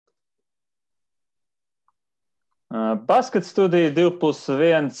Basket studija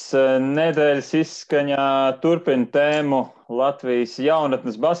 2+1 nedēļas izskaņā turpina tēmu Latvijas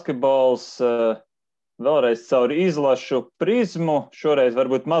jaunatnes basketbols, vēlreiz caur izlašu prizmu, šoreiz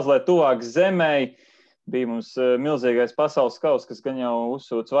varbūt mazliet tuvāk zemēji. Bija mums milzīgais pasaules kauss, kas gan jau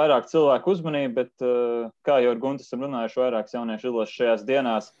uzsūc vairāk cilvēku uzmanību, bet, kā jau ar Guntu esam runājuši, vairākas jauniešu izlases šajās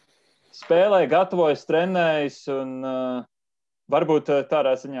dienās spēlē, gatavojas, trenējas un varbūt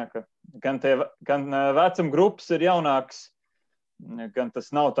tādā ziņā, ka gan vecuma grupas ir jaunāks, gan tas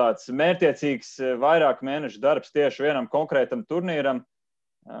nav tāds mērķiecīgs vairāk mēnešu darbs tieši vienam konkrētam turnīram.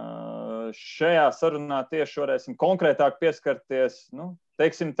 Šajā sarunā tieši varēsim konkrētāk pieskarties,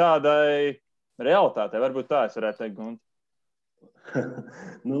 teiksim, tādai realitātei. Varbūt tā es varētu teikt, Gunta.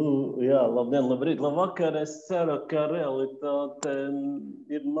 Jā, labdien, labrīt, labvakar. Es ceru, ka realitāte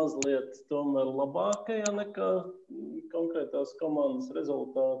ir mazliet tomēr labākajā nekā konkrētās komandas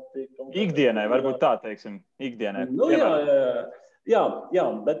rezultāti. Ikdienai, varbūt tā teiksim, ikdienai. Jā,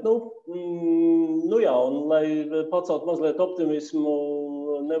 bet jā, un lai pacelt mazliet optimismu,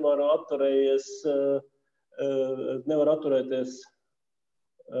 nevar atturēties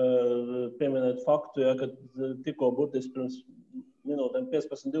pieminēt faktu, ka tikko burtiski pirms minūtēm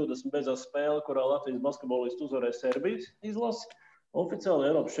 15-20 beidzās spēle, kurā Latvijas basketbolisti uzvarēja Serbijas izlasi. Oficiāli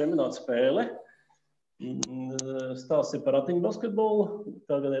Eiropas čempionāta spēle. Stāsts ir par ratiņu basketbolu.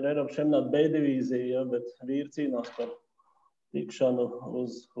 Tagad ir Eiropas čempionāta B divīzija, bet vīri cīnās par tikšanu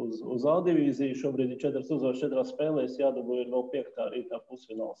uz A divīziju. Šobrīd ir 4 uzvaras 4 spēlēs. Jādabū ir vēl 5. rītā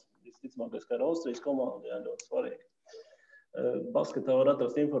pusfināls. Visticamākais, kā ir Austrijas komanda, ļoti svarīgi. Basketā var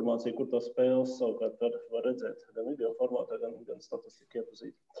atrast informāciju, kur tās spēles savukārt var redzēt gan video formātā, gan statistiku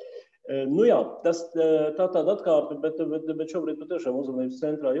iepazīt. Tas tā tāda atkārta, bet šobrīd patiešām uzmanības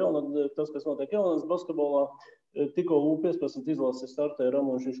centrā tas, kas notiek jaunatnes basketbolā. Tikko U15 izlases startēja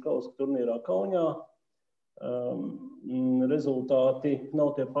Ramūna Šiškauska turnīrā Kaunijā. Rezultāti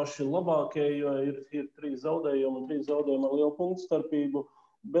nav tie paši labākie, jo ir 3 zaudējumi un 3 zaudējumi ar lielu punktu starpību.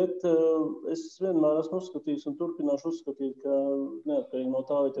 Bet es vienmēr esmu uzskatījis un turpināšu uzskatīt, ka neatkarīgi no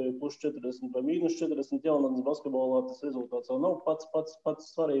tā, vai tev ir +40 vai -40 jaunatnes basketbolā, tas rezultāts vēl nav pats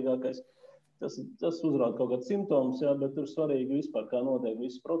svarīgākais. Tas uzrāda kaut kāds simptoms, bet ir svarīgi vispār, kā notiek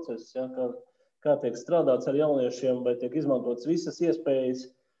viss process, kā tiek strādāts ar jauniešiem, vai tiek izmantotas visas iespējas,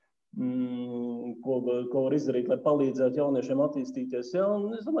 ko var izdarīt, lai palīdzētu jauniešiem attīstīties.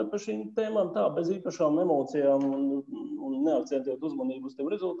 Un es domāju, par šīm tēmām tā, bez īpašām emocijām un neakcentēt uzmanību uz tiem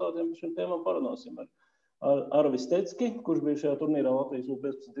rezultātiem, par šīm tēmām parunāsim ar Arvi Stecki, kurš bija šajā turnīrā Latvijas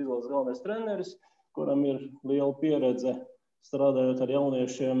U15 izlases galvenais treneris, kuram ir liela pieredze strādājot ar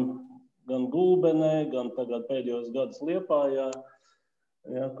jauniešiem gan Gulbenē, gan tagad pēdējos gadus Liepājā,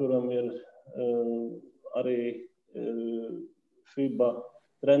 kuram ir arī FIBA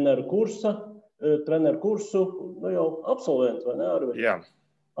treneru kursu, jau absolventi, vai ne, Arvi? Jā.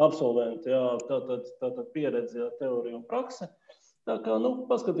 Absolventi, tātad pieredze, teorija un prakse. Tā kā,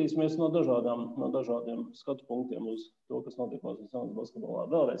 paskatīsimies no dažādiem skatu punktiem uz to, kas notiek Latvijas jaunatnes basketbolā.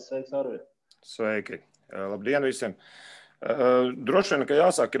 Vēlreiz sveiks, Arvi. Sveiki. Labdien visiem. Droši vien, ka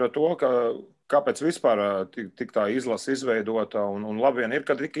jāsāk ir ar to, kāpēc vispār tik tā izlase izveidota, un labi vien ir,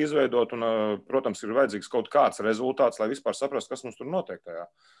 kad tika izveidota, un, protams, ir vajadzīgs kaut kāds rezultāts, lai vispār saprastu, kas mums tur notiek tajā.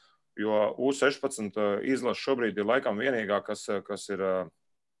 Jo U16 izlase šobrīd ir laikam vienīgā, kas ir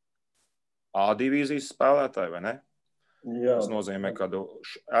A divīzijas spēlētāji, vai ne? Jā. Tas nozīmē, ka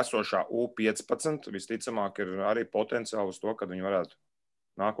esošā U15 visticamāk ir arī potenciāli uz to, ka viņi varētu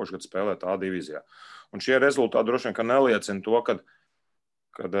nākošais gads spēlēt A divīzijā. Un šie rezultāti droši vien, ka neliecina to,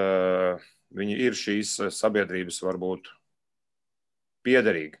 kad viņi ir šīs sabiedrības varbūt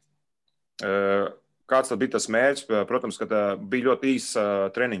piederīgi. Kāds tad bija tas mērķis? Protams, ka bija ļoti īs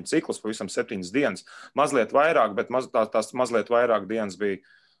treniņu cikls, pavisam 7 dienas. Mazliet vairāk, bet tās mazliet vairāk dienas bija,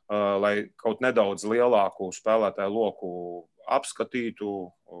 lai kaut nedaudz lielāku spēlētāju loku apskatītu,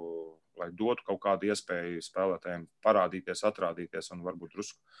 lai dotu kaut kādu iespēju spēlētājiem parādīties, atrādīties un varbūt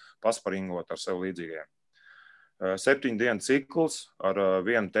drusku pasparingot ar sev līdzīgajiem. 7 dienu cikls ar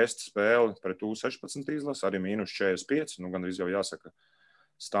 1 testu spēli pret U16 izlasi, arī -45, gan jau jāsaka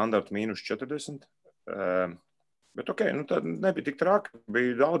standarta -40. Bet tad nebija tik traki.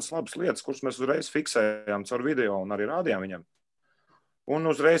 Bija daudz labas lietas, kuras mēs uzreiz fiksējām caur video un arī rādījām viņam. Un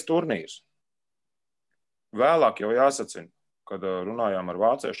uzreiz turnīrs. Vēlāk jau jāsacina, kad runājām ar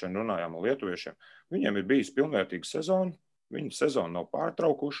vāciešiem, runājām ar lietuviešiem, viņiem ir bijis pilnvērtīga sezona, viņi sezonu nav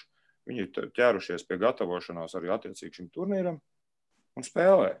pārtraukuši, viņi ir ķērušies pie gatavošanās arī attiecīgi šim turnīram un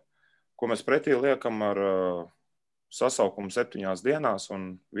spēlē, ko mēs pretī liekam ar sasaukumu 7 dienās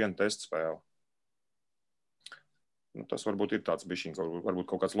un 1 testu spēli. Tas varbūt ir tāds bišķiņ, varbūt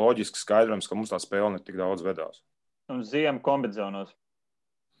kaut kāds loģisks skaidrojums, ka mums tā spēle ne tik daudz vedās. Un ziemu kombizonos.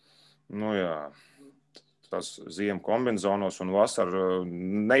 Nu jā, tas ziemu kombizonos un vasaru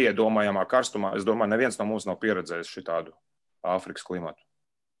neiedomājamā karstumā. Es domāju, neviens no mums nav pieredzējis šitādu Āfrikas klimatu.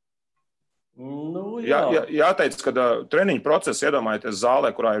 Nu, jāteic, ka treniņu process, iedomājieties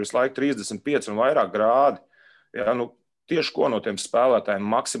zālē, kurā ir visu laiku 35 un vairāk grādi, tieši ko no tiem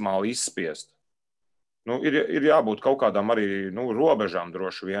spēlētājiem maksimāli izspiest. Ir jābūt kaut kādām arī robežām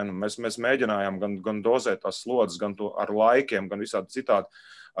droši vien. Mēs mēģinājām gan dozēt tās slodzes, gan to ar laikiem, gan visādi citādi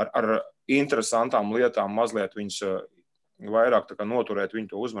ar interesantām lietām mazliet viņus vairāk tā kā noturēt viņu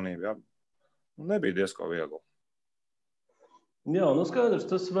to uzmanību. Jā. Nebija diezko viegli. Jā, skaidrs,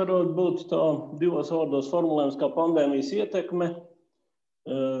 tas varētu būt tā divos vārdos formulējums kā pandēmijas ietekme,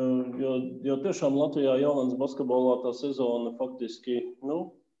 jo tiešām Latvijā jaunas basketbolā tā sezona faktiski,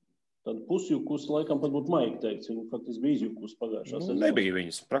 tāda pusjukus, laikam pat būtu maigi teikts, viņa faktiski bija izjukus pagājušā sezonā. Nebija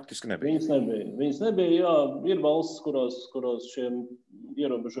viņas, praktiski nebija. Viņas nebija, jā, ir valsts, kurās šiem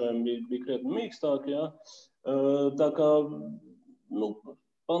ierobežojumi bija krietni mīkstāki, jā. Tā kā,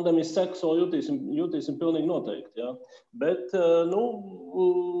 pandēmijas sekas vēl jutīsim pilnīgi noteikti, jā. Bet,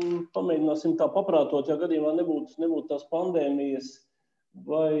 pamēģināsim tā paprātot, ja gadījumā nebūtu tās pandēmijas,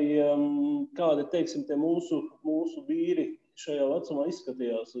 vai kādi, teiksim, tie mūsu vīri šajā vecumā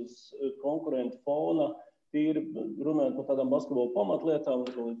izskatījās uz konkurentu fona, tīri runājot par tādām basketbola pamatlietām,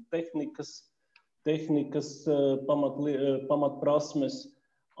 tehnikas pamatprasmes,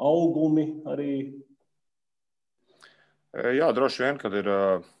 augumi arī. Jā, droši vien, kad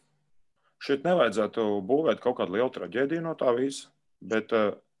šeit nevajadzētu būvēt kaut kādu lielu traģēdiju no tā visa, bet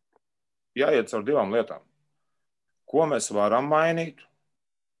jāiet caur divām lietām. Ko mēs varam mainīt,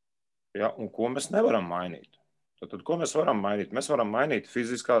 ja, un ko mēs nevaram mainīt. Tad, ko mēs varam mainīt? Mēs varam mainīt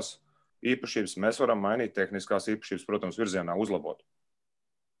fiziskās īpašības, mēs varam mainīt tehniskās īpašības, protams, virzienā uzlabot.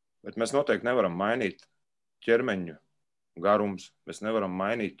 Bet mēs noteikti nevaram mainīt ķermeņu garums, mēs nevaram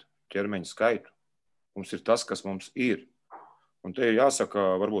mainīt ķermeņa skaitu. Mums ir tas, kas mums ir. Un te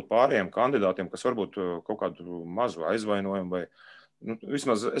jāsaka varbūt pārējiem kandidātiem, kas varbūt kaut kādu mazu aizvainojumu vai,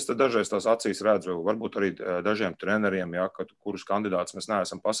 vismaz es te dažreiz tās acīs redzu, varbūt arī dažiem treneriem, ja, kurus kandidātus mēs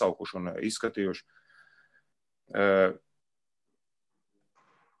neesam pasaukuši un izskatījuši.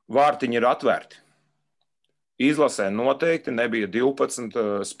 Vārtiņi ir atvērti. Izlasē noteikti nebija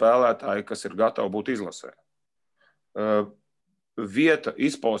 12 spēlētāji, kas ir gatavi būt izlasē. Vieta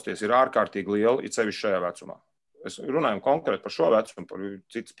izpausties ir ārkārtīgi liela, it sevišķi šajā vecumā. Es runāju konkrēti par šo vecumu, par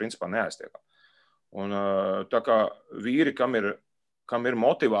citas principā neaiztiekam. Un tā kā vīri, kam ir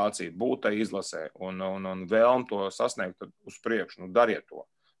motivācija būt tai izlasē un vēlm to sasniegt uz priekšu, dariet to.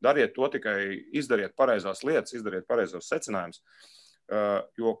 Dariet to, tikai izdariet pareizās lietas, izdariet pareizos secinājumus,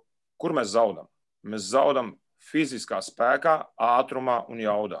 jo kur mēs zaudam? Mēs zaudam fiziskā spēkā, ātrumā un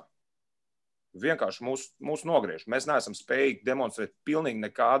jaudā. Vienkārši mūs nogriež. Mēs neesam spējīgi demonstrēt pilnīgi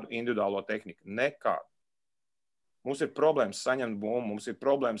nekādu individuālo tehniku. Nekādu. Mums ir problēmas saņemt bumbu, mums ir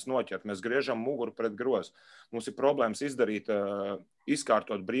problēmas noķert, mēs griežam muguru pret grozu. Mums ir problēmas izdarīt,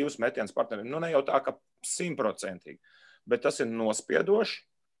 izkārtot brīvus metienus partneriem. Ne jau tā, ka 100%, bet tas ir nospiedoši.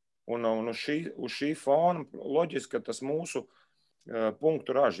 Un uz šī fona loģiski, ka tas mūsu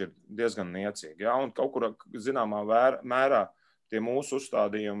punktu raži ir diezgan niecīgi. Ja? Un kaut kur zināmā mērā tie mūsu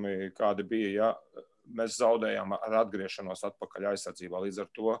uzstādījumi, kādi bija, ja, mēs zaudējām ar atgriešanos atpakaļ aizsardzībā. Līdz ar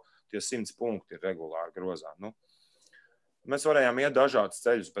to tie 100 punkti ir regulāri grozā. Mēs varējām iet dažādus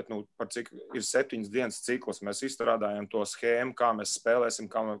ceļus, bet par cik ir 7 dienas cikls, mēs izstrādājam to schēmu, kā mēs spēlēsim,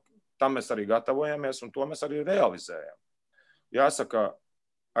 tam mēs arī gatavojamies un to mēs arī realizējam. Jāsaka,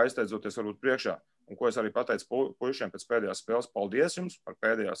 aizteidzoties varbūt priekšā, un ko es arī pateicu puišiem pēc pēdējās spēles, paldies jums par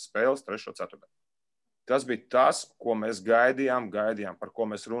pēdējās spēles 3.4. Tas bija tas, ko mēs gaidījām, par ko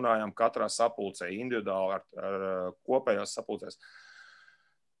mēs runājām katrā sapulcē, individuāli ar kopējās sapulcēs.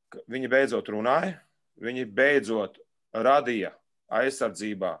 Viņi beidzot runāja, viņi beidzot radīja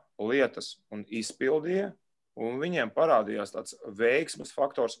aizsardzībā lietas un izpildīja, un viņiem parādījās tāds veiksmes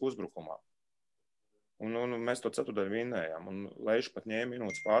faktors uzbrukumā. Un mēs to ceturtdaļu vinnējām, un Leiši pat ņēma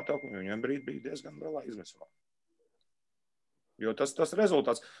minūtes pārtraukumu, jo viņam brīdi bija diezgan lielā izmisumā. Jo tas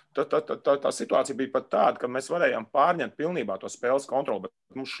rezultāts, tā situācija bija pat tāda, ka mēs varējām pārņemt pilnībā to spēles kontroli,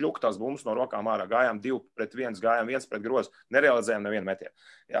 bet mums šļuktās bumbas no rokām ārā, gājām 2-1, gājām 1 pret grozu, nerealizējām nevienu metienu.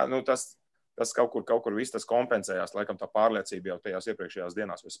 Jā, tas kaut kur viss tas kompensējās, laikam tā pārliecība jau tajās iepriekšējās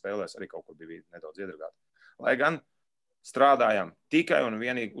dienās vai spēlēs arī kaut kur bija nedaudz iedragāta. Lai gan strādājām tikai un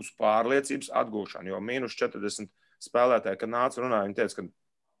vienīgi uz pārliecības atgūšanu, jo -40 spēlētāji, kad nāca runāja, viņi teica,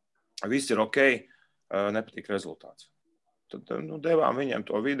 ka viss ir ok, nepatīk rezultāts. Tad devām viņiem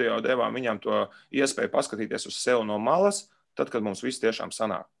to video, devām viņiem to iespēju paskatīties uz sevi no malas, tad, kad mums viss tiešām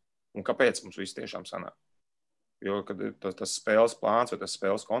sanāk. Un kāpēc mums viss tiešām sanāk? Jo, kad tas spēles plāns vai tas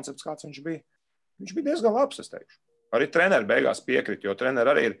spēles koncepts, kāds viņš bija diezgan labs, es teikšu. Arī treneri beigās piekrita, jo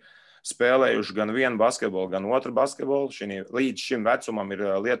treneri arī ir spēlējuši gan vienu basketbolu, gan otru basketbolu. Līdz šim vecumam ir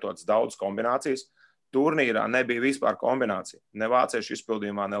lietots daudz kombinācijas. Turnīrā nebija vispār kombinācija. Ne vāciešu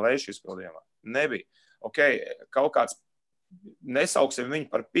izpildījumā, ne leišu izpildījumā. Nebija. Kaut kāds, nesauksim viņu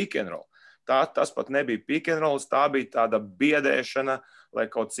par pick and roll. Tas pat nebija pick and rolls, tā bija tāda biedēšana, lai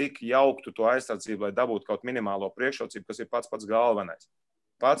kaut cik jauktu to aizsardzību, lai dabūtu kaut minimālo priekšrocību, kas ir pats galvenais.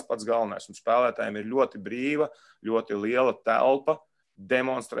 Pats galvenais. Un spēlētājiem ir ļoti brīva, ļoti liela telpa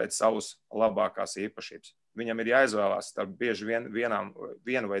demonstrēt savus labākās īpašības. Viņam ir jāizvēlās starp bieži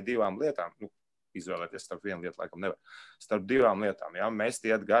vienu vai divām lietām. Izvēlēties starp vienu lietu, laikam nevar. Starp divām lietām, jā, mest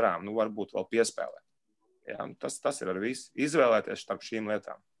iet garām, varbūt vēl piespēlēt. Jā, tas ir arī viss. Izvēlēties starp šīm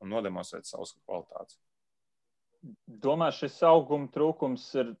lietām un nodemonstrēt savas kvalitātes. Domāju, šis auguma trūkums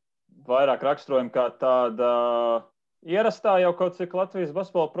ir vairāk raksturojami kā tāda ierastā jau kaut cik Latvijas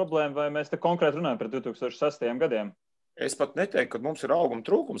basketbola problēma, vai mēs te konkrēti runājam par 2006. gadiem? Es pat neteiktu, ka mums ir auguma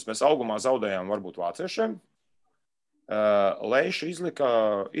trūkums. Mēs augumā zaudējām varbūt vāciešiem. Leiši izlika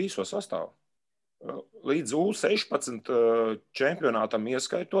īso sastāvu. Līdz U16 čempionātam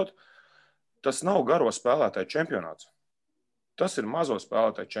ieskaitot, tas nav garo spēlētāju čempionāts. Tas ir mazo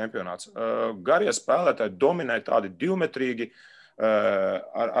spēlētāju čempionāts. Garie spēlētāji dominē tādi divmetrīgi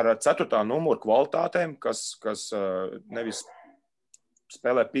ar 4. numuru kvalitātēm, kas nevis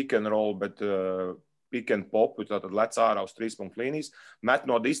spēlē pick and roll, bet pick and pop, tātad lec ārā uz 3 punktu līnijas, met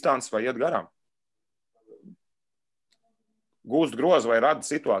no distances vai iet garām. Gūst grozu vai rada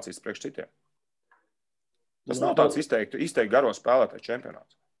situācijas priekš citiem. Tas nav tāds izteikti garo spēlētāju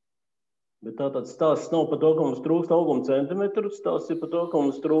čempionāts. Bet tātad stāsts nav par to, ka mums trūkst auguma centimetrus, stāsts ir par to, ka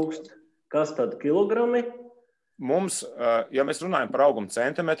mums trūkst kas tad kilogrami? Mums, ja mēs runājam par auguma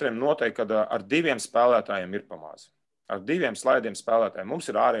centimetriem, noteikti, ka ar 2 spēlētājiem ir pamāzi. Ar 2 slaidiem spēlētājiem.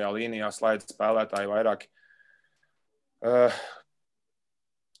 Mums ir ārējā līnijā slaidi spēlētāji vairāki.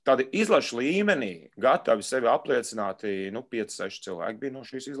 Tādi izlašu līmenī gatavi sevi apliecināti, 5-6 cilvēki bija no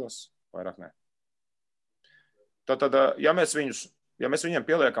šīs izlases, vairāk ne. Tātad, ja mēs viņiem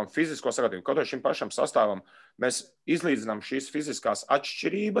pieliekam fizisko sagatavotību, kaut arī šim pašam sastāvam, mēs izlīdzinām šīs fiziskās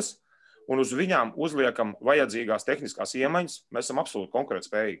atšķirības un uz viņām uzliekam vajadzīgās tehniskās iemaņas, mēs esam absolūti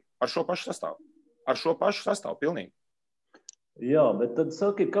konkurētspējīgi ar šo pašu sastāvu. Ar šo pašu sastāvu, pilnīgi. Jā, bet tad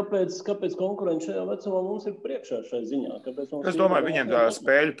saki, kāpēc konkurenci šajā vecumā mums ir priekšā šai ziņā? Es domāju, viņiem tā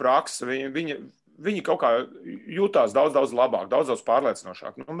spēļu praksa, viņi kaut kā jūtās daudz labāk, daudz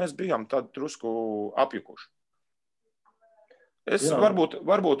pārliecinošāk. Mēs bijām tad drusku apjukuši. Es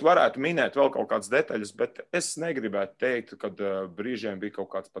varbūt varētu minēt vēl kaut kādas detaļas, bet es negribētu teikt, ka brīžiem bija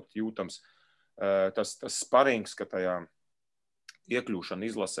kaut kāds pat jūtams tas sparings, ka tajā iekļūšana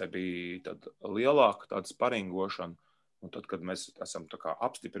izlasē bija tad lielāka, tāda sparingošana, un tad, kad mēs esam tā kā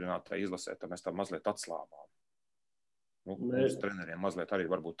apstiprināti tajā izlasē, tad mēs tā mazliet atslābām. Mums treneriem mazliet arī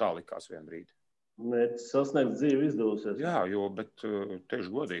varbūt tā likās vien brīdi. Mērķis sasniegt dzīvi izdevosies. Jā, bet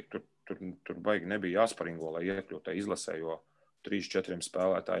teikšu godīgi, tur baigi nebija jāsparingo, lai iekļūt tajā izlasē, jo 3-4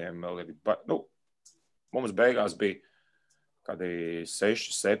 spēlētājiem vēl ir... Mums beigās bija kādi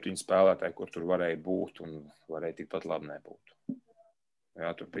 6-7 spēlētāji, kur tur varēja būt un varēja tikpat labi nebūt.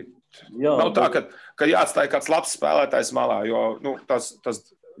 Jā, tur bija... Nav tā, ka jāatstāja kāds labs spēlētājs malā, jo tas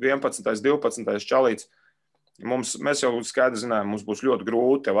 11. 12. čalīts, mēs jau skaidri zinājām, mums būs ļoti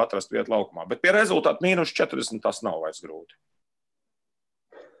grūti tev atrast vietu laukumā. Bet pie rezultātu -40 tas nav vairs grūti.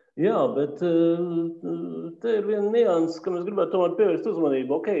 Jā, bet te ir viena nianses, ka mēs gribētu tomēr pievērst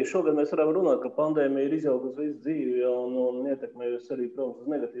uzmanību. Šogad mēs varam runāt, ka pandēmija ir izjaukusi visu dzīvi un ietekmējusi arī, protams,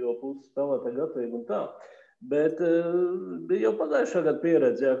 uz negatīvo pusi spēlētāju gatavību un tā. Bet bija jau pagājušā gada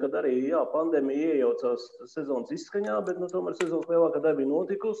pieredze, kad arī pandēmija iejaucās sezonas izskaņā, bet tomēr sezonas lielākā daļa bija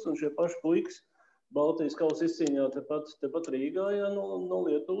notikusi un šie paši puikas Baltijas kausa izcīņā tepat Rīgā, no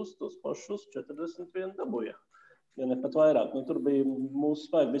Lietuvas tos pašus 41 dabūja. Ja ne pat vairāk. Tur bija mūsu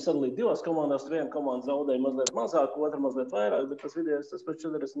spēki bija sadalīti 2 komandās, 1 komanda zaudēja mazliet mazāk, otra mazliet vairāk, bet tas vidējais tas pēc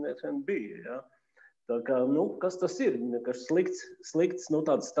 40 bija. Ja? Tā kā, kas tas ir? Kas slikts,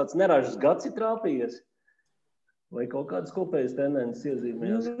 tāds neražas gads ir trāpījies? Vai kaut kādas kopējas tendences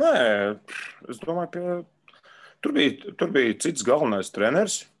iezīmējās? Nē, es domāju, tur bija cits galvenais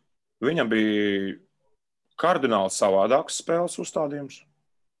treneris. Viņam bija kardināli savādāks spēles uzstādījums.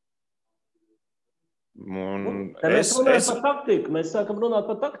 Mēs runājam par taktiku. Mēs sākam runāt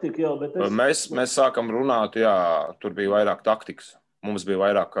par taktiku jau, bet mēs sākam runāt, jā, tur bija vairāk taktikas. Mums bija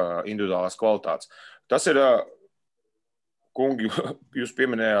vairāk individuālās kvalitātes. Tas ir, kungi, jūs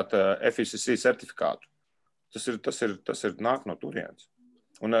pieminējāt FICC certifikātu. Tas ir nāk no turienes.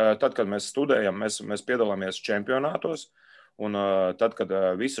 Un tad, kad mēs studējam, mēs piedalāmies čempionātos, un tad, kad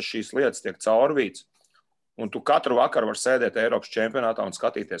visas šīs lietas tiek caurvīts, un tu katru vakaru vari sēdēt Eiropas čempionātā un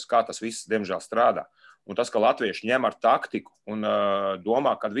skatīties, kā tas viss, diemžēl, strādā. Un tas, ka latvieši ņem ar taktiku un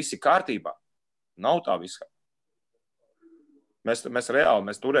domā, ka viss ir kārtībā, nav tā viss. Mēs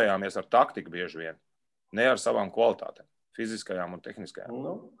reāli turējāmies ar taktiku bieži vien, ne ar savām kvalitātēm, fiziskajām un tehniskajām.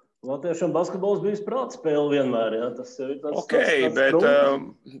 Nu. Latviešiem basketbols bija sprāta spēle vienmēr. Ja? Tas ir bet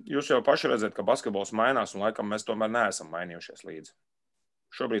jūs jau paši redzat, ka basketbols mainās, un laikam mēs tomēr neesam mainījušies līdzi.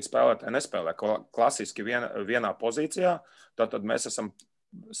 Šobrīd spēlētāji nespēlē klasiski vienā pozīcijā, tad mēs esam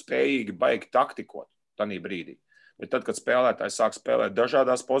spējīgi baigi taktikot tanī brīdī. Bet tad, kad spēlētājs sāk spēlēt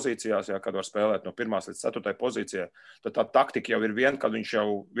dažādās pozīcijās, kad var spēlēt no 1. līdz 4. pozīcijai, tad tā taktika jau ir viena, kad viņš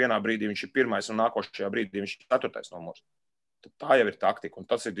jau vienā brīdī viņš ir 1. un nākošajā brīdī viņš ir 4. numurs. Tad tā jau ir taktika, un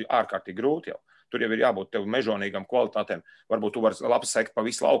tas ir ārkārtīgi grūti jau. Tur jau ir jābūt tev mežonīgam kvalitātēm. Varbūt tu vari labi sekt pa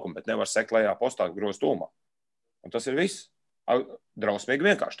visu laukumu, bet nevar sekt lejā postā grozt tūmā. Un tas ir viss. Drausmīgi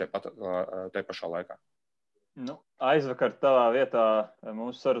vienkārši te pašā laikā. Nu, aizvakar tavā vietā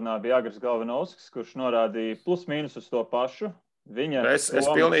mūsu sarunā bija Agris Galvinovskis, kurš norādīja plus mīnus uz to pašu. Es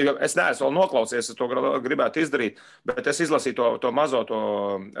neesmu vēl noklausies, es to gribētu izdarīt, bet es izlasīju to mazo,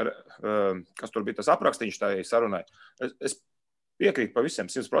 kas tur bija tas aprakstīņš tai sarunai. Es piekrītu pa visiem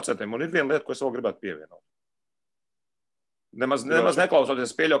 100%, un ir viena lieta, ko es vēl gribētu pievienot. Nemaz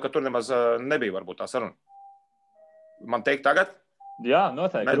neklausoties, pieļauju, ka tur nemaz nebija varbūt tā saruna. Man teikt tagad? Jā,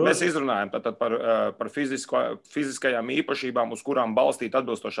 noteikti. Mēs izrunājam tātad par fiziskajām īpašībām, uz kurām balstīt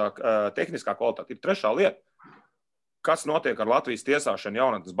atbilstošā tehniskā kvalitāte. Ir trešā lieta. Kas notiek ar Latvijas tiesāšanu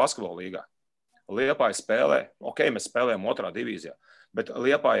jaunatnes basketbola līgā? Liepāja spēlē, mēs spēlējam 2. divīzijā, bet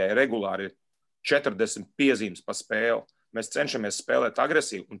Liepājai regulāri ir 40 piezīmes pa spēli. Mēs cenšamies spēlēt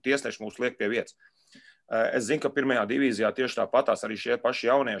agresīvi, un tiesneši mūs liek pie vietas. Es zinu, ka 1. divīzijā tieši tāpatās arī šie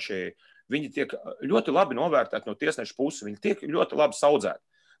paši jaunieši, viņi tiek ļoti labi novērtēti no tiesneša puses, viņi tiek ļoti labi saudzēti.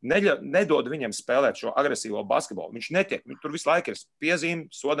 Nedod viņiem spēlēt šo agresīvo basketbolu. Viņš netiek, tur visu laiku ir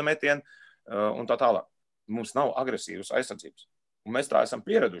piezīme, soda metieni un tā tālāk. Mums nav agresīvas aizsardzības. Un mēs tā esam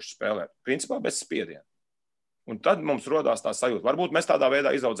pieraduši spēlēt, principā bez spiediena. Un tad mums rodās tā sajūta. Varbūt mēs tādā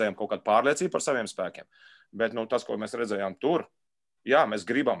veidā izaudzējam kaut kādu pārliecību par saviem spēkiem. Bet tas, ko mēs redzējām tur, jā, mēs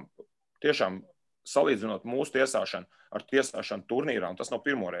gribam tiešām salīdzinot mūsu tiesāšanu ar tiesāšanu turnīrā, un tas nav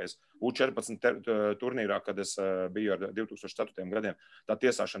pirmo reizi. U14 turnīrā, kad es biju ar 2004. gadiem, tā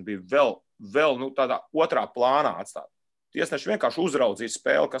tiesāšana bija vēl tādā otrā plānā atstāta. Tiesneši vienkārši uzraudzīja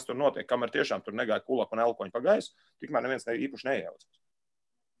spēli, kas tur notiek, kamēr tiešām tur negāja kulak un elkoņi pa gaisu, tikmēr neviens īpaši neiejaucās.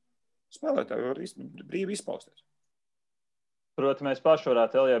 Spēlētāji var brīvi izpausties. Proti, mēs paši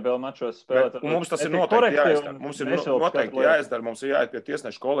varētu LJBL mačos spēlēt. Mums tas ir noteikti jāizdara. Mums ir noteikti jāizdara, mums ir jāiet pie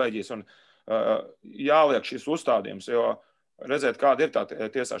tiesnešu kolēģijas un jāliek šis uzstādījums, jo redzēt, kāda ir tā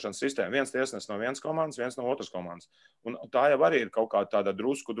tiesāšanas sistēma. Viens tiesnesis no vienas komandas, viens no otras komandas. Un tā jau arī ir kaut kāda tāda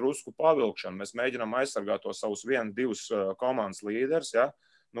drusku pavilkšana. Mēs mēģinām aizsargāt to savus 1-2 komandas līderus, ja?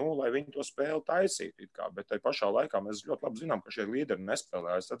 Lai viņi to spēli taisītu. Bet tai pašā laikā mēs ļoti labi zinām, ka šie līderi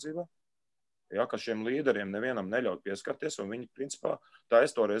nespēlē aizsardzībā. Ja, ka šiem līderiem nevienam neļaut pieskarties, un viņi, principā,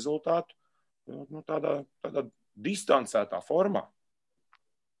 taisa to rezultātu tādā distancētā formā.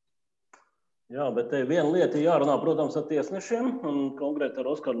 Jā, bet te viena lieta jārunā, protams, ar tiesnešiem, un konkrēti ar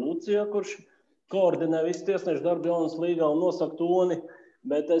Oskaru Lucija, kurš koordinē visu tiesnešu darbu jaunas līgā un nosaka toni.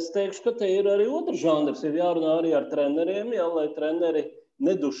 Bet es teikšu, ka te ir arī otrs žanrs. Ir jārunā arī ar treneriem, lai treneri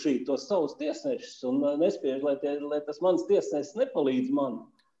nedušītu tos savus tiesnešus un nespiež, lai tas mans tiesnesis nepalīdz man.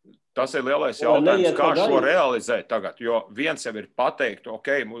 Tas ir lielais jautājums, kā šo realizēt tagad, jo viens jau ir pateikt,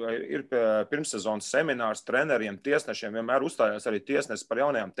 ir pirmssezonas seminārs treneriem, tiesnešiem, vienmēr uzstājās arī tiesnesis par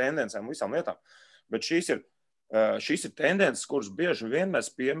jaunajām tendencēm un visām lietām, bet šīs ir tendences, kuras bieži vien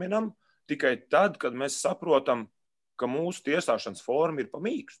mēs pieminam tikai tad, kad mēs saprotam, ka mūsu tiesāšanas forma ir pa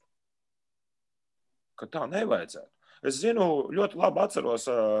mīkstu, ka tā nevajadzētu. Es zinu, ļoti labi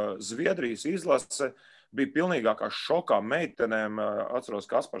atceros Zviedrijas izlase, bija pilnīgākā šokā meitenēm, atceros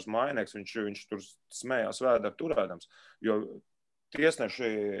Kaspars Mainieks, viņš tur smējās vēderi turēdams, jo tiesneši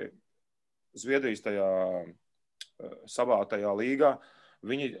Zviedrijas savā tajā līgā,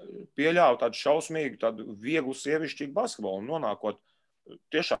 viņi pieļāva tādu šausmīgu, tādu vieglu sievišķīgu basketbolu, un nonākot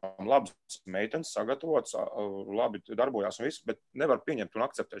tiešām labas meitenes sagatavots, labi darbojās un viss, bet nevar pieņemt un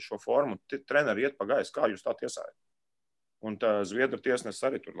akceptēt šo formu, un treneri iet pa gaisu, kā jūs tā tiesājat. Un tā Zviedru tiesnesis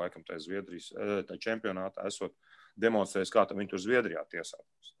arī tur, laikam, tā Zviedrijas čempionātā esot demonstrējis, kā viņi tur Zviedrijā tiesāt.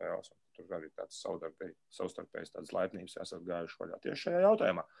 Tur arī tāds savstarpējs tādas laipnības esat gājuši vaļā tieši šajā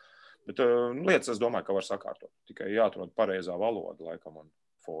jautājumā. Bet lietas, es domāju, ka var sakārtot. Tikai jāatrod pareizā valoda, laikam, un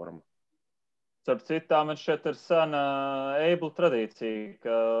forma. Starp citu, man šeit ir sena eibla tradīcija,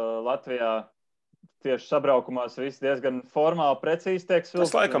 ka Latvijā tieši sabraukumos viss diezgan formāli, precīzi tiek svilpts.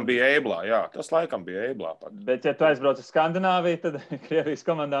 Tas laikam bija eiblā, jā. Tas laikam bija eiblā pat. Bet, ja tu aizbrauc uz Skandināviju, tad Krievijas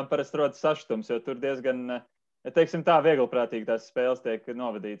komandām parasti rodas sašutums, jo tur diezgan, teiksim tā, vieglprātīgi tās spēles tiek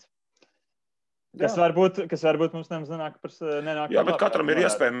novadīts. Kas varbūt mums nemaz nenāk. Jā, bet katram ir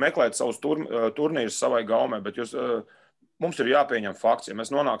iespēja meklēt savus turnīrus savai gaumē, bet mums ir jāpieņem fakts, ja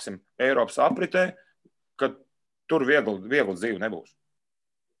mēs nonāksim Eiropas apritē, ka tur viegli dzīve nebūs.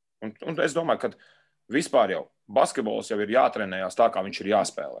 Un es domāju, ka vispār jau basketbols jau ir jātrenējās tā, kā viņš ir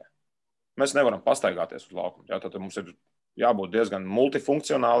jāspēlē. Mēs nevaram pastaigāties uz laukumu. Jā, tad mums ir jābūt diezgan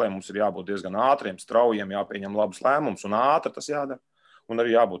multifunkcionāliem, mums ir jābūt diezgan ātriem, straujiem, jāpieņem labus lēmumus un ātri tas jādara. Un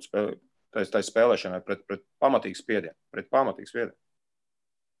arī jābūt tai spēlēšanai pret pamatīgu spiedienu.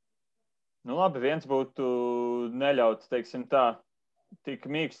 Nu labi, viens būtu neļaut, teiksim tā, tik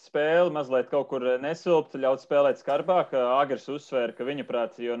mīkst spēli, mazliet kaut kur nesilpt, ļaut spēlēt skarbāk. Agars uzsvēra, ka viņa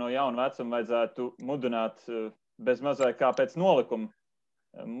prāt, jo no jauna vecuma vajadzētu mudināt bez mazai kā pēc nolikuma,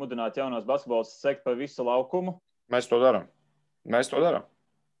 mudināt jaunos basketbolus sekt pa visu laukumu. Mēs to darām.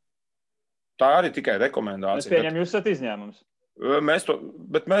 Tā arī tikai rekomendācija. Es pieņemu, jūs esat izņēmums.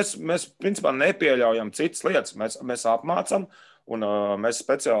 Mēs principā nepieļaujam citas lietas. Mēs apmācam, un mēs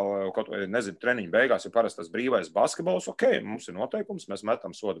speciāli, kaut vai, treniņu beigās, ja parasti tas brīvais basketbols, mums ir noteikums, mēs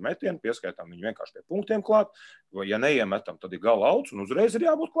metam sodu metienu, pieskaitām viņu vienkārši pie punktiem klāt, vai ja neiemetam, tad ir gala auts, un uzreiz ir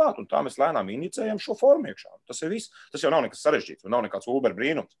jābūt klāt, un tā mēs lēnām inicējam šo formu iekšā. Tas ir viss. Tas jau nav nekas sarežģīts, un nav nekāds Uber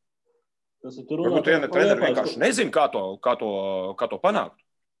brīnums. Varbūt treneri vienkārši nezin, kā to panākt,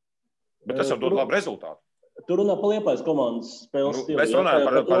 bet tas jau dod labu rezultātu. Tur runā par Liepājas komandas spēles stilu. Mēs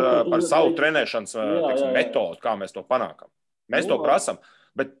runājam par savu trenēšanas metodu, kā mēs to panākam. Mēs to prasam,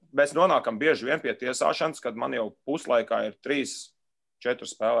 bet mēs nonākam bieži vien pie tiesāšanas, kad man jau puslaikā ir 3-4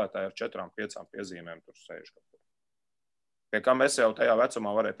 spēlētāji ar 4-5 piezīmēm tur sēž. Pie kā mēs jau tajā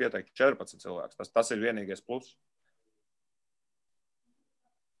vecumā varēja pieteikt 14 cilvēkus. Tas ir vienīgais pluss.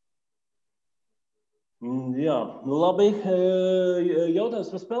 Jā, labi. Jautājums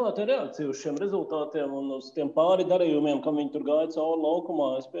par spēlētāju reakciju uz šiem rezultātiem un uz tiem pāri darījumiem, kam viņi tur gāja cauri laukumā.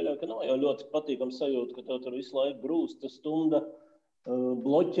 Es pieļauju, ka nav jau ļoti patīkam sajūta, ka tev tur visu laiku brūsta stunda,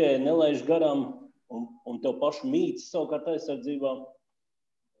 bloķē, nelaiž garām un tev pašu mīts savukārt aizsardzībā.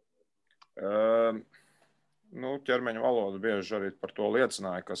 Ķermeņa valoda bieži arī par to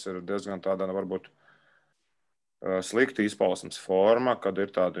liecināja, kas ir diezgan tāda, varbūt, slikta izpausmes forma, kad ir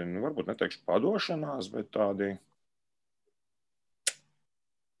tādi, varbūt neteikšu padošanās, bet tādi,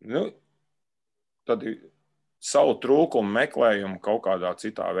 tādi savu trūkumu meklējumu kaut kādā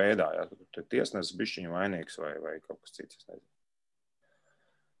citā veidā. Ja? Tad tiesnesis bišķiņu vainīgs vai kaut kas cits, es nezinu.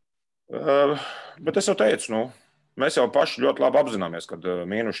 Bet es jau teicu, mēs jau paši ļoti labi apzināmies, kad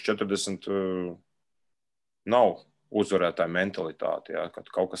 -40 nav uzvarētāja mentalitāte, ja, kad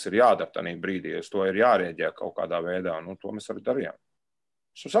kaut kas ir jādara tādā brīdī, uz to ir jārēģē kaut kādā veidā, to mēs arī darījām.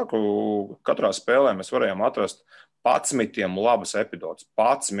 Es saku, katrā spēlē mēs varējām atrast 11 labas epizodes,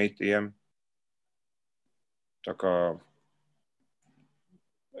 11. Tā kā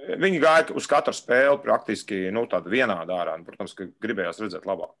viņi gāja uz katru spēli praktiski tāda vienāda ārā, protams, ka gribējās redzēt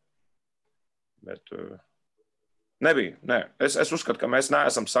labāk. Bet nebija, nē. Es uzskatu, ka mēs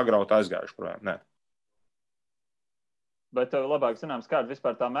neesam sagrauti aizgājuši projām, nē. Bet labāk zināms, kāda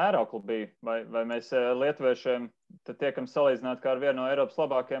vispār tā mēraukla bija? Vai mēs lietuviešiem tiekam salīdzināt kā ar vienu no Eiropas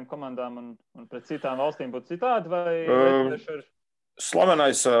labākajām komandām un pret citām valstīm būtu citādi?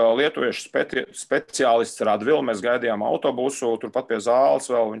 Slavenais lietuviešu speciālists Radvila, mēs gaidījām autobusu, turpat pie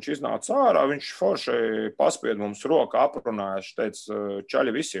zāles vēl viņš iznāca ārā, viņš forši paspied mums roku, aprunāja, viņš teica,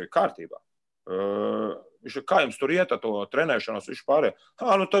 čaļi, visi ir kārtībā. Viņš, kā jums tur iet ar to trenēšanos, viņš pārēja,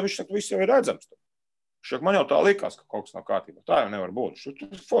 tad viņš saka, viss jau ir redzams. Man jau tā likās, ka kaut kas nav kārtībā. Tā jau nevar būt.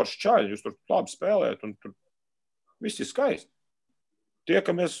 Tur forši čaļi, jūs tur labi spēlējat, un tur viss ir skaisti.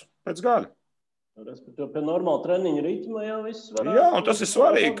 Tiekamies pēc gada. Respektīvi, pie normāla treniņa ritma jau viss varētu. Jā, un tas ir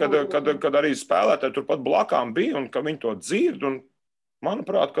svarīgi, kad arī spēlētāji turpat blakām bija, un ka viņi to dzird. Un,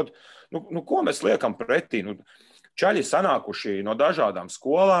 manuprāt, kad, ko mēs liekam pretī? Čaļi sanākuši no dažādām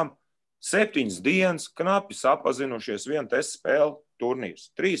skolām, 7 dienas, knapi sapazinušies, viena testa spēle. Turnīrs.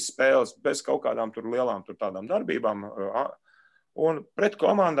 3 spēles bez kaut kādām tur lielām tādām darbībām un pret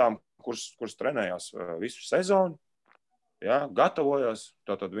komandām, kuras trenējās visu sezonu, ja, gatavojās,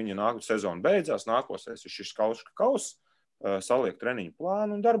 tātad viņi sezonu beidzās, nākosies ir šis kauss, saliek treniņu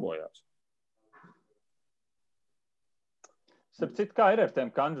plānu un darbojās. Starp citu, kā ir ar tiem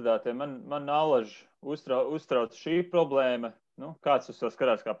kandidātiem? Man alaži uztrauc šī problēma. Kāds uz to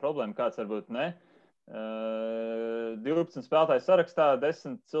skatās kā problēma, kāds varbūt ne. 12 spēlētāju sarakstā,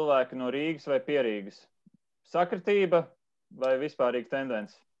 10 cilvēki no Rīgas vai Pierīgas. Sakritība vai vispārīga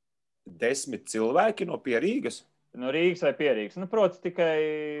tendence? 10 cilvēki no Pierīgas? No Rīgas vai Pierīgas. Protams, tikai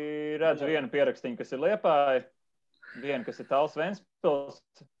redzu vienu pierakstīņu, kas ir Liepāja, vienu, kas ir Talls Ventspils,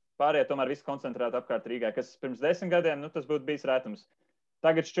 pārējie tomēr visi koncentrēti apkārt Rīgai, kas pirms 10 gadiem, tas būtu bijis rētums.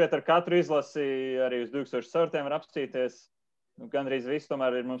 Tagad šķiet ar katru izlasi arī uz 2004. var apstīties. Gandrīz viss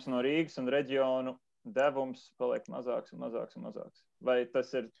tomēr ir mums no Rīgas un reģionu devums paliek mazāks un mazāks un mazāks. Vai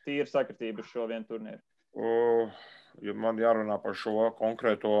tas ir tīra sakritība uz šo vienu turnīru? Ja man jārunā par šo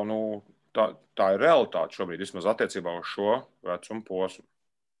konkrēto, tā ir realitāte šobrīd, vismaz attiecībā uz šo vecumu posmu.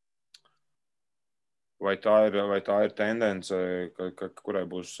 Vai tā ir tendence, kurai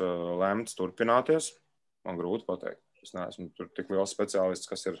būs lemts turpināties? Man grūti pateikt. Es neesmu tur tik liels speciālists,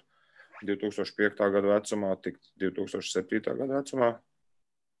 kas ir 2005. gada vecumā, tik 2007. gada vecumā.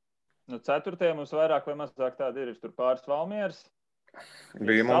 Ceturtajā mums vairāk vai mazāk tādi ir tur pāris Valmieras.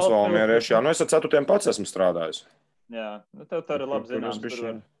 Bija mums Valmierieši, jā. Es ar ceturtajiem pats esmu strādājis. Jā, tev tā ir labi zināms.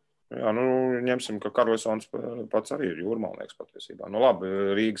 Jā, ņemsim, ka Karlisons pats arī ir jūrmalnieks patiesībā. Labi,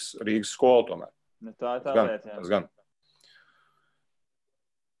 Rīgas skola tomēr. Tā ir tā lieta, jā. Tas gan.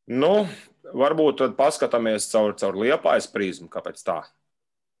 Varbūt tad paskatāmies caur Liepājas prizmu, kāpēc tā.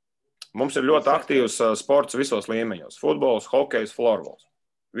 Mums ir ļoti aktīvs sports visos līmeņos. Futbols, hokejs, florbols.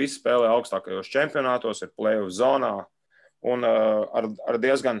 Visi spēlē augstākajos čempionātos, ir play-off zonā un ar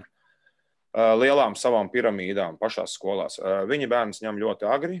diezgan lielām savām piramīdām pašās skolās. Viņi bērns ņem ļoti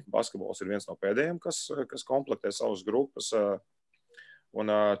agri. Basketbols ir viens no pēdējiem, kas komplektē savas grupas. Un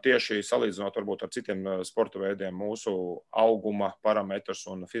tieši salīdzinot varbūt ar citiem sporta veidiem mūsu auguma parametrus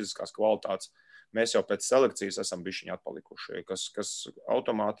un fiziskās kvalitātes, mēs jau pēc selekcijas esam bišķiņi atpalikuši, kas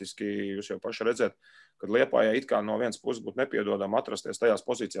automātiski, jūs jau paši redzēt, kad Liepājai it kā no vienas puses būtu nepiedodam atrasties tajās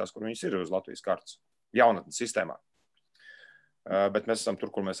pozīcijās, kur viņas ir uz Latvijas kartes, jaunatnes sistēmā. Bet mēs esam tur,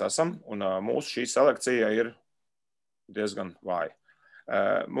 kur mēs esam, un mūsu šī selekcija ir diezgan vāja.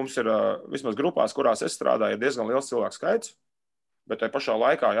 Mums ir vismaz grupās, kurās es strādāju, ir diezgan liels cilvēku skaits, bet tajā pašā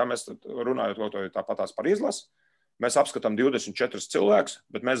laikā, ja mēs runājot tāpatās par izlasi, mēs apskatām 24 cilvēkus,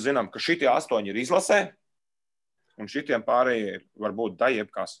 bet mēs zinām, ka šitie 8 ir izlasē, un šitiem pārējie var būt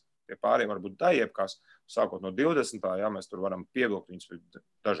daiebkās. Tie pārējie var būt daiebkās, sākot no 20. Ja mēs tur varam pievilkt viņus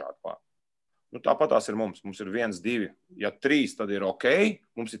dažādi pāri. Tāpatās ir mums. Mums ir 1, 2, ja 3, tad ir ok,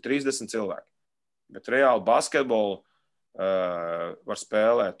 mums ir 30 cilvēki. Bet reāli basketbolu var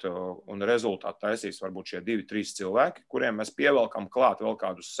spēlēt un rezultāti taisīs varbūt šie 2, 3 cilvēki, kuriem mēs pievelkam klāt vēl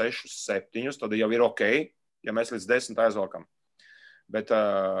kādus 6, 7, tad jau ir ok, ja mēs līdz 10 aizvelkam. Bet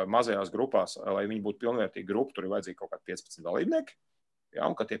mazajās grupās, lai viņi būtu pilnvērtīgi grupa, tur ir vajadzīgi kaut kādi 15 dalībnieki. Ja,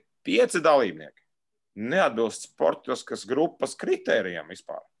 un ka tie 5 dalībnieki neatbilst sportiskas grupas kritērijiem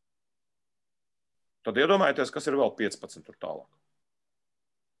vispār. Tad iedomājieties, kas ir vēl 15 tur tālāk.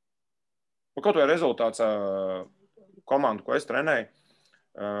 Kaut vai rezultāts komandu, ko es trenēju,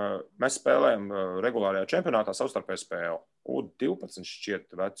 mēs spēlējam regulārajā čempionātā savstarpēju spēli. U12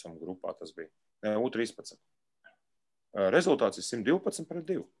 šķiet vecuma grupā tas bija. Ne, U13. Rezultāts ir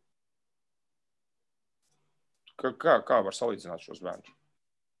 112-2. Kā var salīdzināt šos bērnus?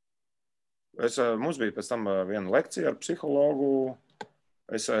 Mums bija pēc tam viena lekcija ar psihologu.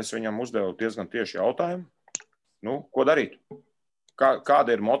 Es viņam uzdevu diezgan tieši jautājumu. Ko darīt?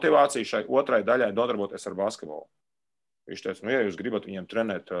 Kāda ir motivācija šai otrai daļai nodarboties ar basketbolu? Viņš teica, ja jūs gribat viņiem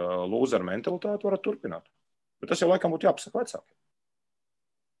trenēt lūzeru mentalitāti, varat turpināt. Bet tas jau laikam būtu jāpasaka vecākiem.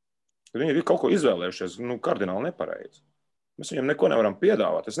 Viņi ir kaut ko izvēlējušies kardināli nepareizi. Mēs viņiem neko nevaram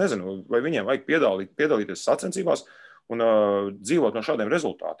piedāvāt. Es nezinu, vai viņiem vajag piedalīties sacensībās un dzīvot no šādiem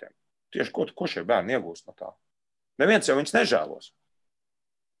rezultātiem. Tieši ko šie bērni iegūst no tā? Neviens jau viņus nežēlos.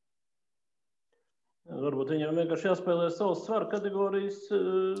 Varbūt viņam vienkārši jāspēlē savas svaru kategorijas.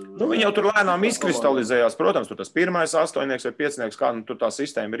 Viņi jau tur lēnām izkristalizējās. Protams, tur tas 1. 8. vai 5. kā tur tā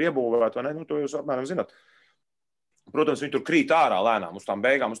sistēma ir iebūvēta, vai ne? To jūs apmēram zināt. Protams, viņi tur krīt ārā lēnām uz tām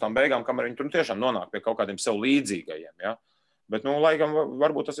beigām, kamēr viņi tur tiešām nonāk pie kaut kādiem sev līdzīgajiem. Ja? Bet, laikam,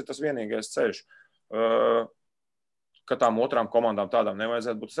 varbūt tas ir tas vienīgais ceļš. Ka tām otrām komandām tādām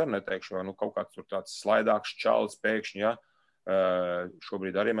nevajadzētu būt, es arī neteikšu, vai kaut kāds tur tāds slaidāks čalis pēkšņi, ja?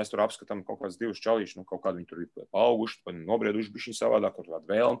 Šobrīd arī mēs tur apskatām kaut kāds 2 čalīšus, kaut kādi viņi tur ir paauguši, nobrieduši bišķiņ savādāk, kaut kāda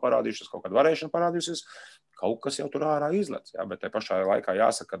vēlme parādījušies, kaut kāda varēšana parādījusies, kaut kas jau tur ārā izlec, ja? Bet te pašā laikā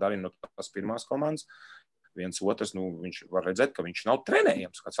jāsaka, ka arī no tās pirmās komandas viens otrs, viņš var redzēt, ka viņš nav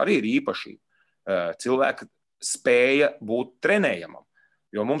trenējams, kas arī ir īpašība. Cilvēka spēja būt trenējamam.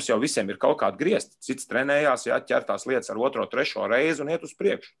 Jo mums jau visiem ir kaut kāda griezta. Cits trenējās, ja, ķer tās lietas ar 2., 3. reizi un iet uz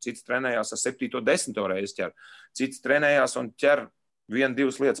priekšu. Cits trenējās ar 7., 10. reizi ķer. Cits trenējās un ķer 1,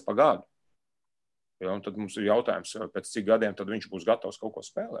 2 lietas pa gadu. Ja, un tad mums ir jautājums, pēc cik gadiem tad viņš būs gatavs kaut ko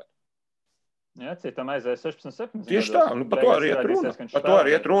spēlēt. Jā, citam aizies 16, 17 Tieši gados. tā, nu, par to arī iet runa. Par to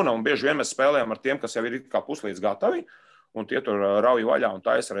arī iet runa, un bieži vien mēs spēlējam ar tiem, kas jau ir kā puslīdz gatavi, un tie tur rauj vaļā un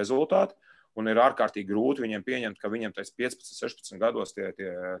taisa rezultāti, un ir ārkārtīgi grūti viņiem pieņemt, ka viņiem tais 15, 16 gados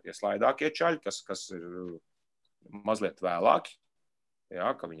tie slaidākie čaļi, kas ir mazliet vēlāki, jā,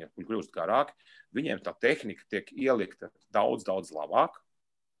 ka viņi ir kļūst garāki, viņiem tā tehnika tiek ielikta daudz, daudz labāk,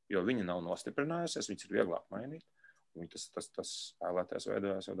 jo viņi nav nostiprinājusies, viņas ir vieglāk mainīt, un tas spēlētājs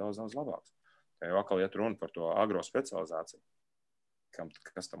veidojās jau daudz, daudz labāks. Jau atkal iet runa par to agro specializāciju,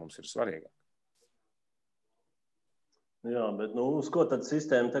 kas tam mums ir svarīgāk. Jā, bet uz ko tad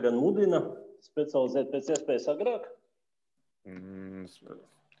sistēma tagad mudina specializēt pēc iespējas agrāk?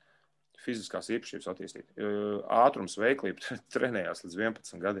 Fiziskās īpašības attīstīt. Ātrums, veiklība trenējās līdz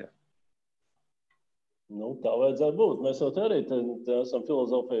 11 gadiem. Tā vajadzētu būt. Mēs jau arī esam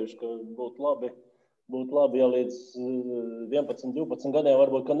filozofējuši, ka būtu labi, ja līdz 11, 12 gadiem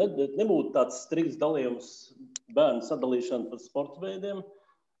varbūt nebūtu tāds strikts dalījums bērnu sadalīšana par sporta veidiem,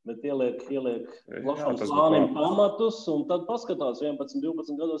 bet ieliek plašam slānim pamatus, un tad paskatās 11,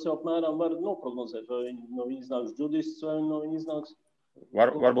 12 gados jau apmēram var noprognozēt, vai viņi iznāks judists, vai viņi iznāks.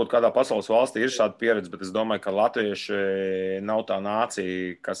 Varbūt kādā pasaules valstī ir šāda pieredze, bet es domāju, ka latvieši nav tā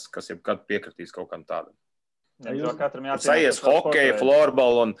nācija, kas jebkad piekritīs kaut kam tādam. Sajies hokeja,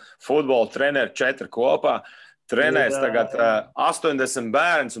 florbola un futbola treneri 4 kopā. Trenēs tagad 80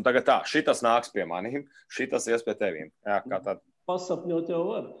 bērns, un tagad šitas nāks pie maniem, šitas ies pie tevīm. Jā, kā tāda. Pasapņot jau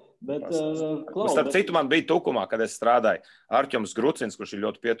var. Bet, starp citu, man bija Tukumā, kad es strādāju. Arķoms Grucins, kurš ir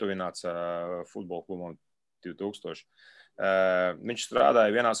ļoti pietuvināts futbola klubam 2000. Viņš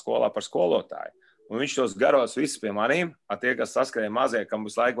strādāja vienā skolā par skolotāju. Un viņš tos garos visus pie manīm, tie, kas saskrēja mazie, kam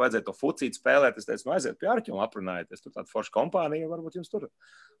visu laiku vajadzēja to fucīt spēlēt, es teicu, aiziet pie Arķuma, aprunājieties, tur tāda forša kompānija, varbūt jums tur.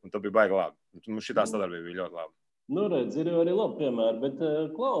 Un tā bija baigi labi. Šitā sadarbība bija ļoti labi. Redz, ir arī labi piemēri, bet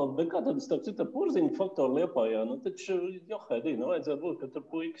kā tad starp citu Purziņu faktoru Liepājā? Taču, johaidī, vajadzētu būt, ka tur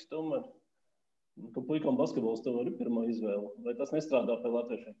puikas tomēr, ka puikam basketbols tomēr ir pirmā izvēle. Vai tas nestrādā pie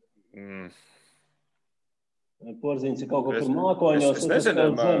latviešiem? Porziņš ir kaut ko tur mākoņos. Es nezinu,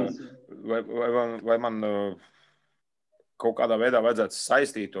 vai man kaut kādā veidā vajadzētu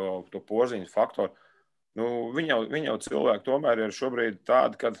saistīt to Porziņu faktoru. Viņa jau cilvēki tomēr ir šobrīd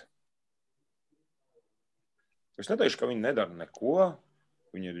tādi, kad es neteikšu, ka viņi nedara neko.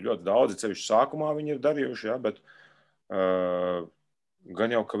 Viņi ir ļoti daudzi, cevišķi sākumā viņi ir darījuši, jā, bet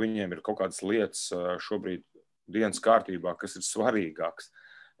gan jau, ka viņiem ir kaut kādas lietas šobrīd dienas kārtībā, kas ir svarīgāks.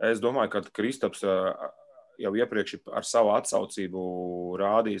 Es domāju, ka Kristaps jau iepriekš ar savu atsaucību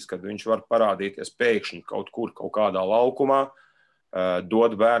rādījis, ka viņš var parādīties pēkšņi kaut kādā laukumā,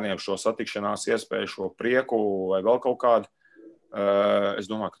 dod bērniem šo satikšanās iespēju, šo prieku vai vēl kaut kādu. Es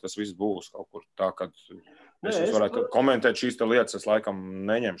domāju, ka tas viss būs kaut kur tā, kad es varētu komentēt šīs lietas, es laikam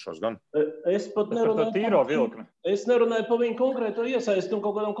neņemšos gan. Es pat nerunāju par viņu konkrēto iesaisti un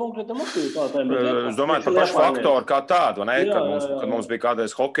kaut kādam konkrētam aktivitātēm. Es domāju par pašu faktoru kā tādu, ne? Kad mums bija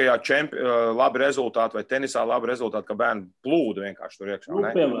kādreiz hokejā labi rezultāti vai tenisā labi rezultāti, ka bērni plūda vienkārši tur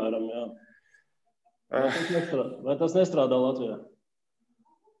iekšā. Piemēram, jā. Vai tas nestrādā Latvijā?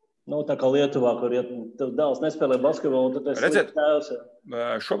 Nav tā kā Lietuvā, kur, ja dēls nespēlē basketbolu, tad es tēvs.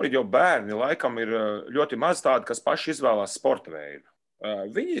 Šobrīd jau bērni laikam ir ļoti maz tādi, kas paši izvēlās sporta veidu.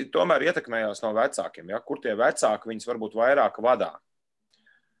 Viņi tomēr ietekmējās no vecākiem, ja? Kur tie vecāki viņus varbūt vairāk vadā.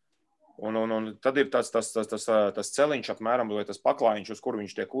 Un tad ir tas celiņš apmēram, vai tas paklājiņš, uz kur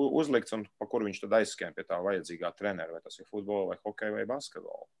viņš tiek uzlikts un pa kur viņš tad aizskiem pie tā vajadzīgā trenera, vai tas ir futbola, vai hokeja, vai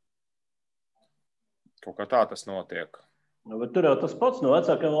basketbola. Kaut kā tā tas notiek. Bet tur jau tas pats no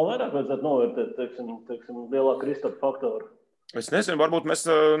vecākiem vēl vairāk vajadzētu novērtēt, teiksim, lielā Kristapa faktoru. Es nezinu, varbūt mēs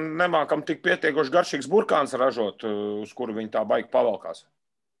nemākam tik pietiekoši garšīgs burkāns ražot, uz kuru viņi tā baigi pavalkās.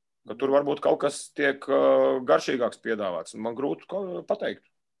 Ka tur varbūt kaut kas tiek garšīgāks piedāvāts. Man grūti pateikt.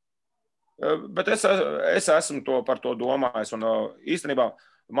 Bet es esmu par to domājis. Un īstenībā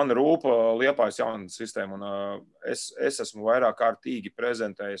man rūp Liepājas jauna sistēma. Un es esmu vairāk kārtīgi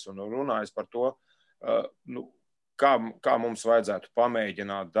prezentējis un runājis par to, kā mums vajadzētu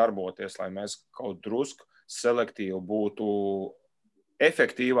pamēģināt darboties, lai mēs kaut drusku selektīvi būtu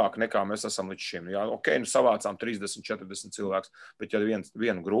efektīvāk nekā mēs esam līdz šim. Jā, savācām 30, 40 cilvēkus, bet ja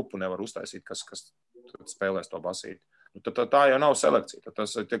vienu grupu nevar uztaisīt, kas spēlēs to basīti, tad tā jau nav selekcija. Tad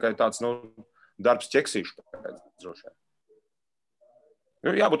tas ir tikai tāds darbs ķeksīšu pēc droši vien.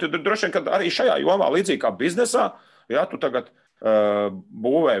 Jābūt droši vien, ka arī šajā jomā, līdzīgi kā biznesā, jā, tu tagad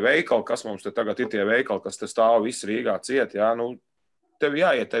būvē veikali, kas mums te tagad ir tie veikali, kas te stāv visi Rīgā ciet, jā, tev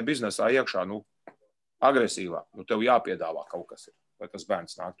jāiet te biznesā iekšā, agresīvāk, tev jāpiedāvā kaut kas ir, lai tas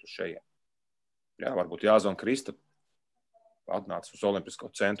bērns nāktu uz šejien. Jā, varbūt jāzvan Krista. Atnāc uz Olimpisko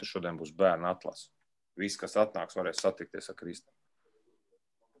centru, šodien būs bērnu atlase. Visi, kas atnāks, varēs satikties ar Kristu.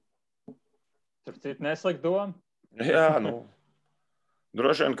 Tur citu neslikt domu? Jā,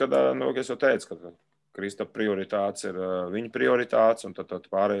 droši vien, kad, es jau teicu, ka Krista prioritātes ir viņa prioritātes, un tad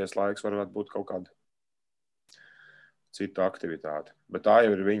pārējais laiks varētu būt kaut kāda cita aktivitāte. Bet tā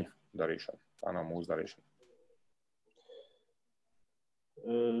jau ir viņa darīšana. Tā nav mūsu darīšana.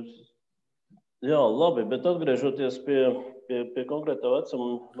 Jā, labi, bet atgriežoties pie konkrētā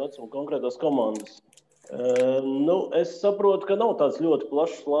vecuma konkrētās komandas. Es saprotu, ka nav tāds ļoti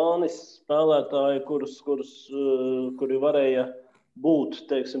plašs plānis spēlētāji, kuri varēja būt,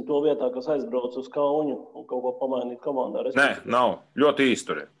 teiksim, to vietā, kas aizbrauc uz Kauņu un kaut ko pamainīt komandā. Nē, nav. Ļoti īsti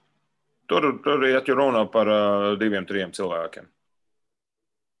tur ir. Tur iet jau runa par 2-3 cilvēkiem.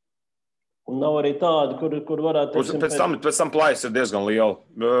 Un nav arī tādi, kur varētu... Teiksim, pēc tam plājas ir diezgan liela.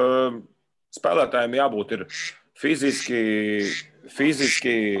 Spēlētājiem jābūt ir fiziski,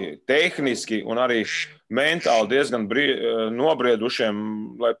 tehniski un arī mentāli diezgan nobriedušiem,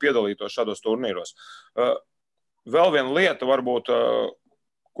 lai piedalītos šādos turnīros. Vēl viena lieta, varbūt,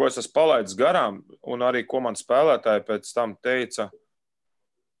 ko es esmu palaidis garām, un arī ko man spēlētāji pēc tam teica,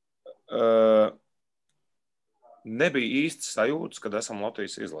 nebija īsti sajūtas, kad esam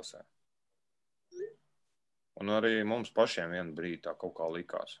Latvijas izlasē. Un arī mums pašiem vienu brīdi tā kaut kā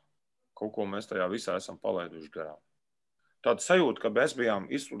likās. Kaut ko mēs tajā visā esam palaiduši garām. Tāda sajūta, ka mēs bijām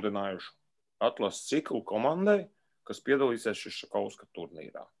izsludinājuši atlases ciklu komandai, kas piedalīsies Šešakauska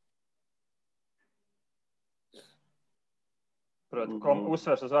turnīrā.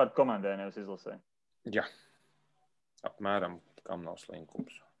 Uzsvers uz vārdu komandai, nevis izlasē. Jā. Apmēram, kam nav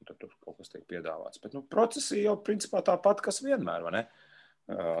slinkums. Tad tur kaut kas tiek piedāvāts. Bet procesi jau principā tāpat, kas vienmēr, vai ne?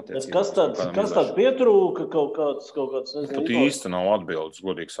 Kas tad pietrūka kaut kāds nezinu? Pat īsti nav atbildes,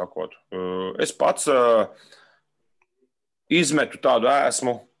 godīgi sakot. Es pats izmetu tādu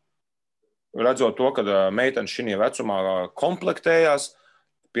esmu, redzot to, ka meitenes šī vecumā komplektējās,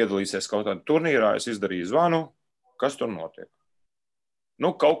 piedalīsies kaut kādā turnīrā, es izdarīju zvanu, kas tur notiek.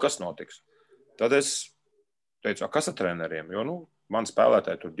 Kaut kas notiks. Tad es teicu, kas ar treneriem? Jo, man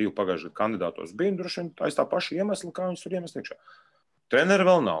spēlētāji tur 2 pagājušajā kandidātos bija, droši vien aiz tā paša iemesla, kā viņus tur iemest iekšā. Treneri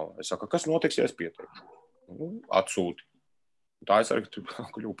vēl nav. Es saku, kas notiks, ja es pieteikšu? Atsūti. Tā es arī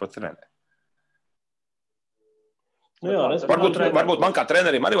kļuvu par treneri. Varbūt man kā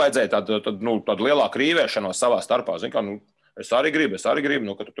trenerim arī vajadzēja tādu lielāku rīvēšanos savā starpā. Es arī gribu,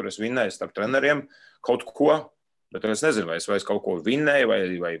 ka tu tur esi vinnējis starp treneriem kaut ko, bet es nezinu, vai es kaut ko vinnēju,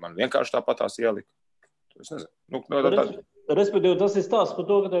 vai man vienkārši tāpatās ielika. Es nezinu. Respektīvi, tas ir stāsts par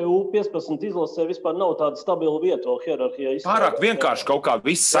to, ka U15 izlasē vispār nav tāda stabila vieta hierarhijā. Pārāk vienkārši kaut kā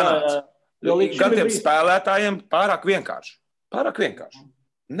viss sanāca. Gan tiem spēlētājiem pārāk vienkārši.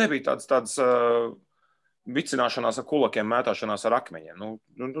 Nebija tādas vicināšanās ar kulakiem, mētāšanās ar akmeņiem.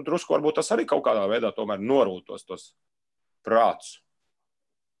 Drusku varbūt tas arī kaut kādā veidā tomēr norūtos tos prātus.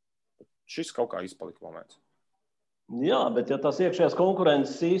 Šis kaut kā izpalika moments. Jā, bet ja tās iekšējās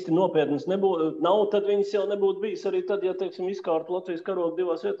konkurences īsti nopietnas nav, tad viņas jau nebūtu bijis arī tad, ja, teiksim, izkārtu Latvijas karogu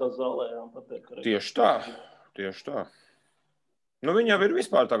 2 vietās zālē. Tieši tā. Viņi jau ir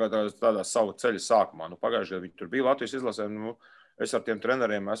vispār tādā savu ceļu sākumā. Pagājušajā viņi tur bija Latvijas izlasē. Es ar tiem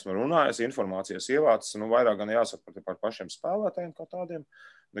treneriem esmu runājis, informācijas ievācis. Vairāk gan jāsaka par pašiem spēlētājiem kā tādiem.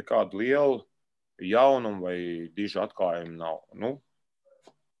 Nekādu lielu jaunumu vai dižu atklājumu nav.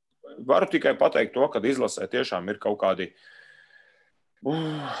 Varu tikai pateikt to, ka izlasē tiešām ir kaut kādi,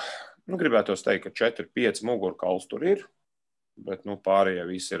 gribētos teikt, ka 4-5 mugurkauls tur ir, bet pārējie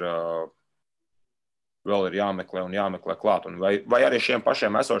visi ir, vēl ir jāmeklē un jāmeklē klāt. Vai arī šiem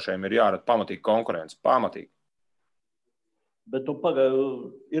pašiem esošajiem ir jārada pamatīgi konkurence, pamatīgi. Bet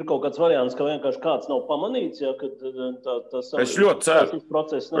ir kaut kāds variants, ka vienkārši kāds nav pamanīts, ja, kad es ļoti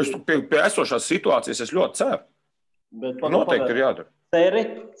ceru. Pie esošās situācijas es ļoti ceru. Noteikti ir jādara.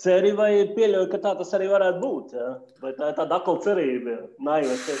 Ceri vai pieļauj, ka tā tas arī varētu būt? Ja? Vai tā ir tāda akla cerība?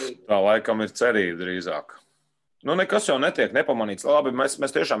 Naiva cerība? Tā laikam ir cerība drīzāk. Nekas jau netiek nepamanīts. Labi, mēs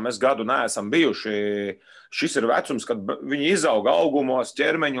tiešām gadu neesam bijuši. Šis ir vecums, kad viņi izauga augumos,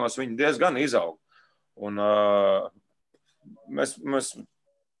 ķermeņos, viņi diezgan izauga. Un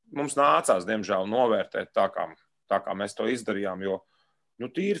mums nācās, diemžēl, novērtēt tā, kā mēs to izdarījām, jo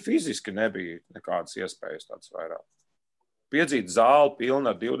tīri fiziski nebija nekādas iespējas tāds vairāk. Piedzīt zāli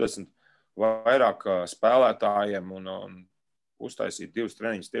pilna ar 20 vairāk spēlētājiem un uztaisīt 2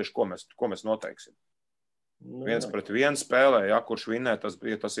 treniņus tieši, ko mēs noteiksim. 1-1 spēlē, ja, kurš vinnē, tas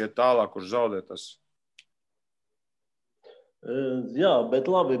iet tālāk, kurš zaudē, tas. Jā, bet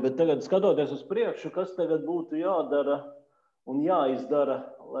labi, bet tagad skatoties uz priekšu, kas tagad būtu jādara un jāizdara,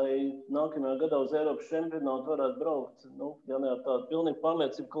 lai nākamajā gadā uz Eiropas čempionātu varētu braukt. Ja ne ar tādu pilnīgu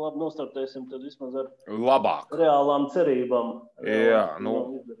pārliecību, ka labi nostartēsim, tad vismaz ar reālām cerībām.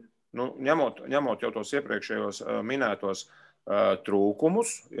 Ņemot jau tos iepriekšējos minētos trūkumus,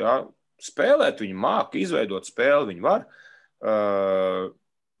 spēlēt viņi māk, izveidot spēli viņi var.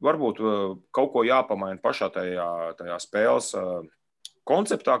 Varbūt kaut ko jāpamaina pašā tajā spēles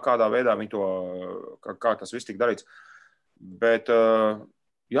konceptā, kādā veidā viņi to, kā tas viss tik darīts. Bet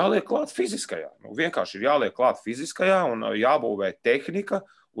jāliek klāt fiziskajā. Vienkārši ir jāliek klāt fiziskajā un jābūvē tehnika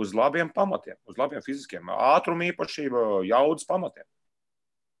uz labiem pamatiem, uz labiem fiziskiem ātruma īpašība, jaudas pamatiem.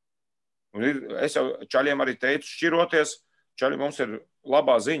 Un es jau čaļiem arī teicu, šķiroties, čaļi mums ir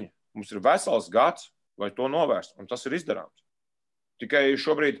labā ziņa. Mums ir vesels gads, lai to novērst, un tas ir izdarāms. Tikai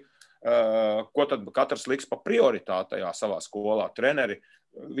šobrīd, ko tad katrs liks pa prioritāti tajā savā skolā, treneri,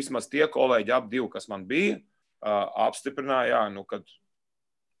 vismaz tie kolēģi ap divi, kas man bija, apstiprināja,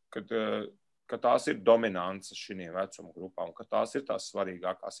 ka tās ir dominances šīm vecuma grupām, un ka tās ir tās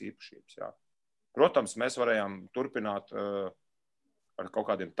svarīgākās īpašības. Jā. Protams, mēs varējām turpināt ar kaut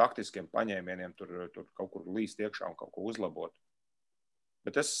kādiem taktiskiem paņēmieniem, tur kaut kur līst iekšā un kaut ko uzlabot.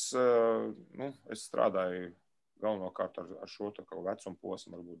 Bet es strādāju galvenokārt ar šo vecumu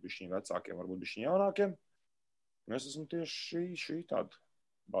posmu, varbūt bišķiņ vecākiem, varbūt bišķiņ jaunākiem. Un es esmu tieši šī tāda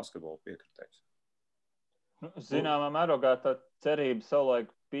basketbola piekritējs. Zināmā mērogā tā cerība savulaik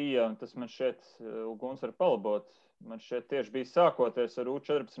bija, un tas man šķiet, Guns var palabot, man šķiet tieši bija sākoties ar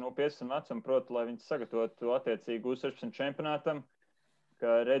U14 un U15 vecumu, proti, lai viņi sagatavotu attiecīgi U16 čempionātam, ka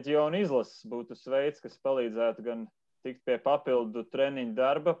reģiona izlases būtu veids, kas palīdzētu gan tikt pie papildu treniņu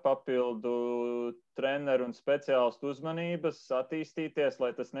darba, papildu treneru un speciālistu uzmanības, attīstīties,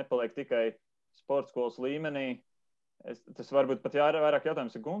 lai tas nepaliek tikai sporta skolas līmenī. Tas varbūt pat vairāk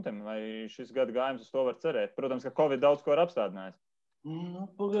jautājums ir Guntim, vai šis gada gājums uz to var cerēt. Protams, ka Covid daudz ko ir apstādinājis.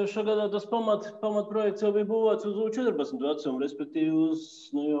 Pagājušā gadā tas pamatprojekts jau bija būvēts uz U14 vecumu, respektīvi uz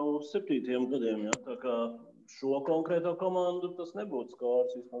jau 7 gadiem. Ja? Tā kā šo konkrēto komandu tas nebūtu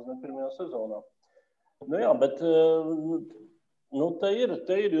skārs, vismaz ne pirmajā sezonā. Bet te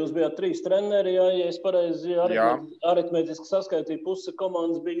ir, jūs bijāt 3 treneri, ja es pareizi aritmētiski saskaitīju, puse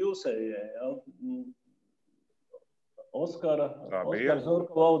komandas bija jūsējie, ja? Oskara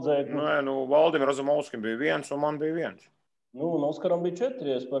Zurkova audzēkņi. Valdim Razumovskim bija 1 un man bija 1. Un Oskaram bija 4,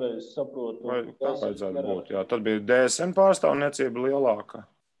 ja es pareizi saprotu. Tā vajadzētu būt, jā. Tad bija DSM pārstāvniecība lielāka.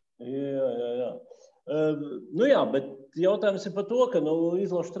 Jā. Bet jautājums ir par to, ka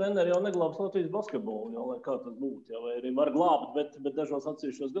izlašu treneri jau neglābs Latvijas basketbolu, lai kā tas būtu, vai arī var glābt, bet dažos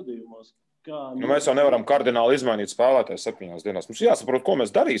atsevišķos gadījumos. Mēs jau nevaram kardināli izmainīt spēlētājus 7 dienās. Mums jāsaprot, ko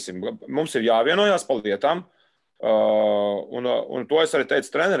mēs darīsim. Mums ir jāvienojās par lietām, un to es arī teicu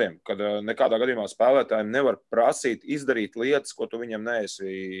treneriem, kad nekādā gadījumā spēlētājiem nevar prasīt izdarīt lietas, ko tu viņiem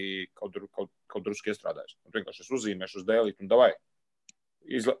neesi kaut drusku iestrādājis. Vienkārši es uzzīmēšu uz dēlīt un davai,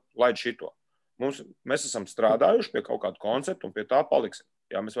 laid šito. Mēs esam strādājuši pie kaut kāda koncepta un pie tā paliksim.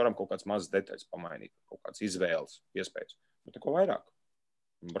 Jā, mēs varam kaut kādas mazas detaļas pamainīt, kaut kādas izvēles, iespējas, bet neko vairāk.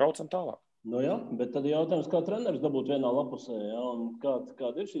 Braucam tālāk. Bet tad jautājums, kā treneris dabūt vienā lapusē, un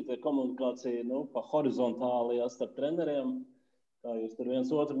kāda ir šī komunikācija pa horizontāli starp treneriem, kā jūs tur viens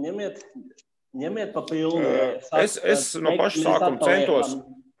otru ņemiet pa pilnu. Es no paša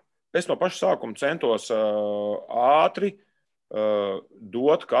sākuma centos ātri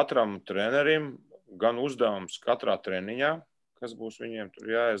dot katram trenerim gan uzdevums katrā treniņā, kas būs viņiem tur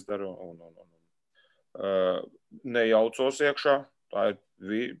jāizdara, un nejaucos iekšā. Tā ir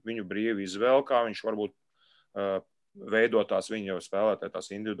viņu brīva izvēle, kā viņš varbūt veidot tās viņu spēlētāju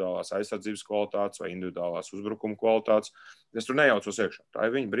tās individuālās aizsardzības kvalitātes vai individuālās uzbrukuma kvalitātes. Es tur nejaucos iekšā. Tā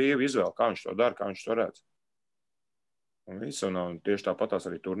ir viņa brīva izvēle, kā viņš to dara, kā viņš to redz. Un tieši tāpatās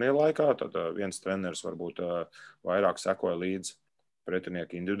arī turnīra laikā, tad viens treneris varbūt vairāk sekoja līdz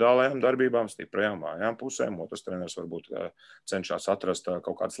pretinieku individuālajām darbībām, stiprajām vājām pusēm, otrs treneris varbūt cenšas atrast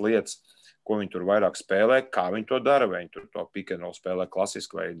kaut kādas lietas, ko viņi tur vairāk spēlē, kā viņi to dara, vai viņi tur to pick and roll spēlē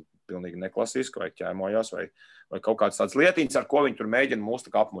klasiski vai pilnīgi neklasiski, vai ķēmojās, vai kaut kādas tādas lietiņas, ar ko viņi tur mēģina mūs tā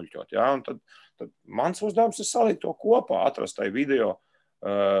kā apmuļķot. Ja? Un tad mans uzdevums ir salikt to kopā, atrast tai video,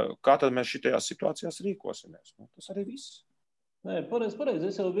 kā tad mēs šitajās situācijās rīkosimies. Tas arī viss. Nē, pareizi.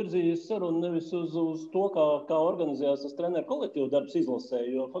 Es jau virzīju sarunu nevis uz to, kā organizējās tas treneru kolektīvu darbs izlasē,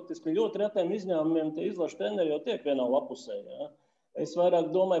 jo faktiski ļoti retiem izņēmumiem tie izlašu treneri jau tiek vienā lapusē. Ja? Es vairāk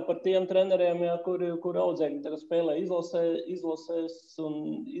domāju par tiem treneriem, kuri audzēkņi tagad spēlē izlasē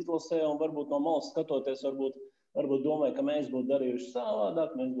un varbūt no malas skatoties, varbūt domāju, ka mēs būtu darījuši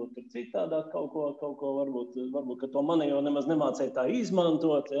savādāk, mēs būtu citādāk kaut ko varbūt, ka to mani jau nemaz nemācēja tā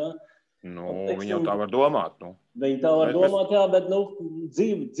izmantot. Ja? Viņi jau tā var domāt. Viņi tā var domāt, jā, bet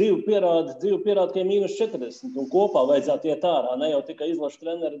dzīve pierāda, ka ir -40 un kopā vajadzētu iet ārā, ne jau tikai izlašu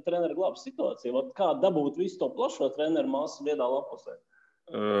treneru glābs situāciju. Kā dabūt visu to plašo treneru māsu viedā lapusē?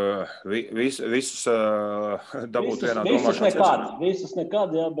 Visus dabūt vienā domāšanas virzienā. Visus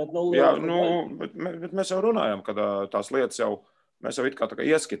nekad, jā, bet bet mēs jau runājam, ka tās lietas jau, mēs jau it kā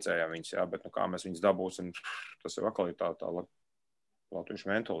ieskicējam viņas, jā, bet kā mēs viņas dabūsim, tas jau atkal ir tā latviešu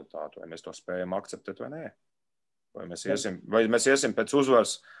mentalitāte, vai mēs to spējam akceptēt vai nē. Vai mēs iesim pēc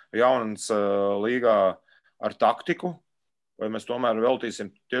uzvaras jaunas līgā ar taktiku, vai mēs tomēr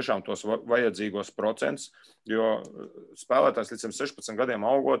veltīsim tiešām tos vajadzīgos procentus, jo spēlētājs līdz 16 gadiem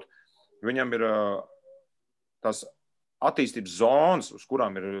augot, viņam ir tās attīstības zonas, uz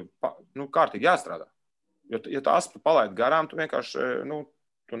kurām ir kārtīgi jāstrādā. Jo, ja tās palaid garām, tu vienkārši,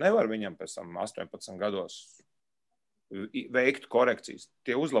 tu nevari viņam pēc tam 18 gados veikt korekcijas.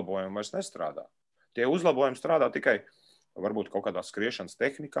 Tie uzlabojumi vairs nestrādā. Tie uzlabojumi strādā tikai varbūt kaut kādā skriešanas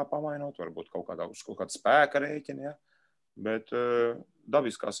tehnikā pamainot, varbūt kaut kādā spēka rēķina, ja? Bet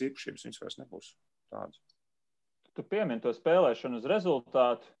dabiskās īpašības viņas vairs nebūs tādas. Tu piemini to spēlēšanu uz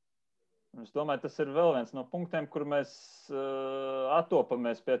rezultātu. Es domāju, tas ir vēl viens no punktiem, kur mēs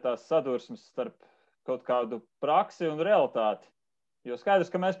attopamies pie tās sadursmes starp kaut kādu praksi un realitāti. Jo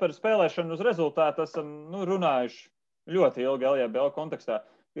skaidrs, ka mēs par spēlēšanu uz rezultātu esam runājuši ļoti ilgi LJBL kontekstā.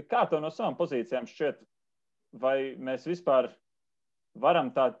 Kā tev no savām pozīcijām šķiet, vai mēs vispār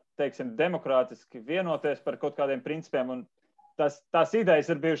varam tā, teiksim, demokrātiski vienoties par kaut kādiem principiem, un tās idejas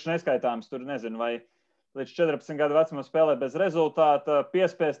ir bijušas neskaitāmas, tur nezinu, vai līdz 14 gadu vecumam spēlē bez rezultāta,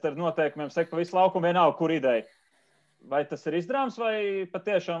 piespiest ar noteikumiem, sekt pa visu laukumu vienalga, kur ideja. Vai tas ir izdarāms, vai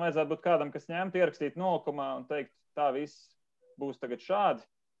patiešām vajadzētu būt kādam, kas ņemt, ierakstīt nolikumā un teikt, tā viss būs tagad šādi,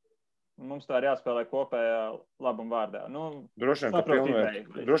 un mums tā ir jāspēlē kopējā labuma vārdā. Droši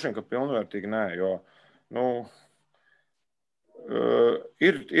vien, ka pilnvērtīgi nē, jo,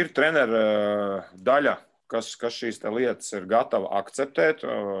 ir trenera daļa, kas šīs lietas ir gatava akceptēt.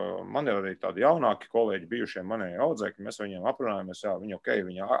 Man ir arī tādi jaunāki kolēģi bijušie manēji audzēkļi, mēs viņiem aprunājamies, jā, viņi ok,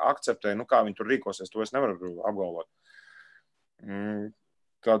 viņi akceptē, kā viņi tur rīkosies, to es nevaru apgalvot.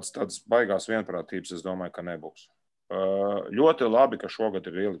 Tādas baigās vienprātības, es domāju, ka nebūs. Ļoti labi, ka šogad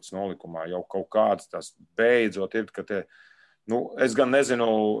ir ielikts nolikumā jau kaut kāds tas beidzot ir, ka es gan nezinu,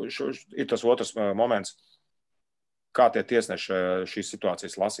 ir tas otrs moments, kā tie tiesneši šīs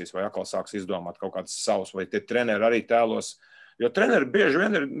situācijas lasīs, vai atkal sāks izdomāt kaut kādas savas, vai tie treneri arī tēlos. Jo treneri bieži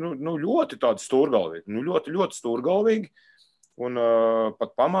vien ir ļoti tādi stūrgalvīgi, ļoti, ļoti stūrgalvīgi, un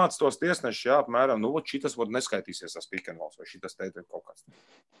pat pamāc tos tiesnešus, jā, apmēram, šitas neskaitīsies tas pick and rolls, vai šitas te ir kaut kāds.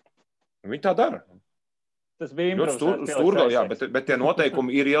 Viņi tā dara. Tas bija stūrgalvīgi, jā, bet tie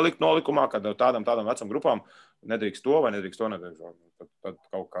noteikumi ir ielikt nolikumā, kad tādām vecam grupām nedrīkst to vai nedrīkst to, tad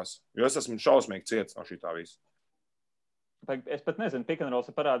kaut kas. Jo es esmu šausmīgi ciets no šitā visa. Es pat nezinu, pick and rolls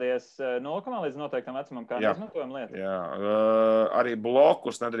ir parādījies nolikumā līdz noteiktam vecumam, kā izmantojam lietu. Jā, arī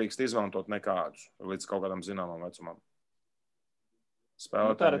blokus nedrīkst izmantot nekādus līdz kaut kādam zināmam vecumam.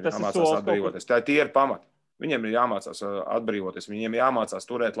 Spēlētājiem jāmācās atbrīvoties. Tie ir pamati. Viņiem ir jāmācās atbrīvoties, viņiem jāmācās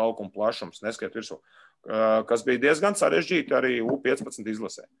turēt laukumu plašums, neskiet virsū. Kas bija diezgan sarežģīti arī U15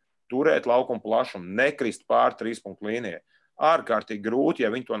 izlasē. Turēt laukumu plašumu, nekrist pār 3 punktu līnijai. Ārkārtīgi grūti, ja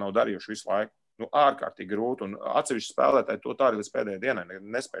viņi to nav darījuši visu laiku. Ārkārtīgi grūti, un atsevišķi spēlētāji to tā arī līdz pēdējai dienai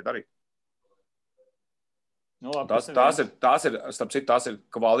nespēja darīt. Tās ir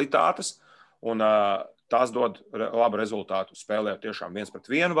kvalitātes, un tās dod labu rezultātu spēlēt tiešām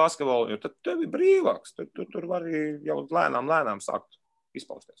 1-1 basketbolu, jo tad tev ir brīvāks. Tur var jau lēnām sākt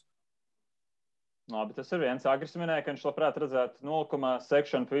izpausties. Labi, tas ir viens. Agris minēja, ka viņš labprāt redzētu 0,1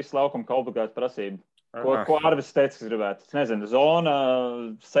 sekšanu pa visu laukumu kā obligātu prasību. Ko Arvis teica, kas gribētu? Es nezinu, zona,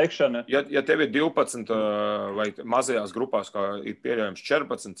 sekšana. Ja tev ir 12 vai mazajās grupās, kā ir pieļaujams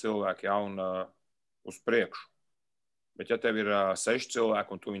 14 cilvēki, jā, un uz priekšu. Bet ja tev ir 6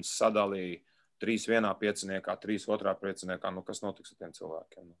 cilvēki un tu viņus sadalīji 3 vienā pieciniekā, 3 otrā pieciniekā, kas notiks ar tiem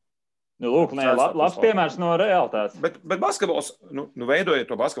cilvēkiem? Lūk, labs piemērs no realitātes. Bet basketbols, veidojiet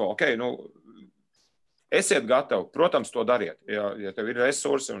to basketbolu, esiet gatavi, protams, to dariet. Ja tev ir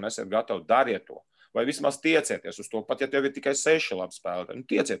resursi un esiet gatavi, dariet to. Vai vismaz tiecieties uz to, pat ja tev ir tikai 6 labi spēlētāji.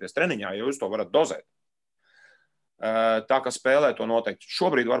 Tiecieties treniņā, jo jūs to varat dozēt. Tā, ka spēlē to noteikti.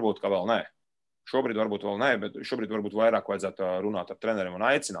 Šobrīd varbūt, ka vēl nē. Bet šobrīd varbūt vairāk vajadzētu runāt ar treneriem un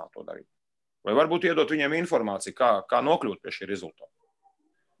aicināt to darīt. Vai varbūt iedot viņiem informāciju, kā nokļūt pie šī rezultāta.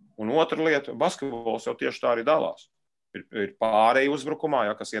 Un otra lieta, basketbols jau tieši tā arī dalās. Ir pārēji uzbrukumā,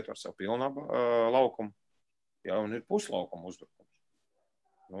 kas ietver sev pilnu laukumu, un ir puslaukuma uzbrukums.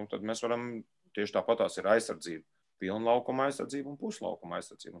 Tad mēs varam, tieši tāpatās ir aizsardzība. pilnu laukuma aizsardzību un puslaukuma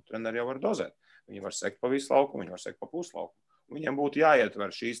aizsardzību. Un treneri jau var dozēt. Viņi var sekt pa visu laukumu, viņi var sekt pa puslaukumu. Viņiem būtu jāietver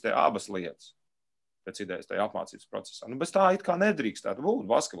šīs te abas lietas pēc idejas tajā apmācības procesā. Nu, bez tā it kā nedrīkstētu būt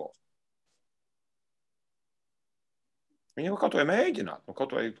basketbols. Viņiem kaut vai mēģināt, nu,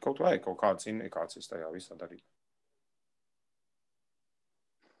 kaut vai kādas indikācijas tajā visā darīt.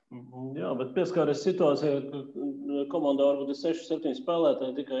 Jā, bet pieskāries situācijā, ka komandā varbūt ir 6-7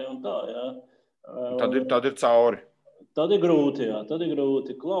 spēlētāji tikai un tā, jā. Tad ir cauri. Tad ir grūti, jā,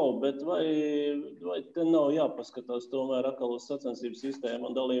 Klau, bet vai te nav jāpaskatās tomēr atkal uz sacensību sistēmu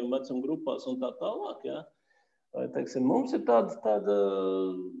un dalījumu vecuma grupās un tā tālāk, jā? Vai, teiksim, mums ir tāda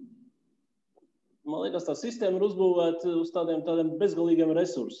man liekas, tā sistēma ir uzbūvēta uz tādiem bezgalīgiem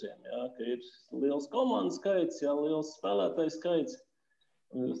resursiem, jā, ka ir liels komandas skaits, jā, liels spēlētāju skaits.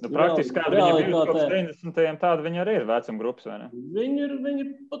 Praktiski kāda viņi bija kopš 90. tāda viņi arī ir vecuma grupas, vai ne? Viņi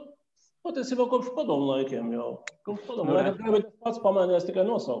patiesībā kopš padomu laikiem jau. Kopš padomu laikiem tas pats pamainījās tikai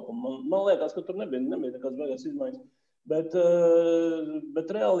nosaukumu. Man liekas, ka tur nebija nekāds beigās izmaiņas. Bet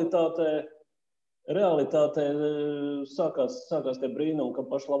realitātē sākās tie brīnumi, ka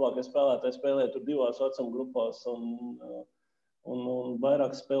paši labākie spēlētāji spēlē tur 2 vecuma grupās un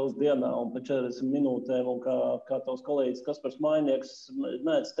vairākas spēles dienā un pēc 40 minūtēm. Un kā tavs kolēģis Kaspars Mainieks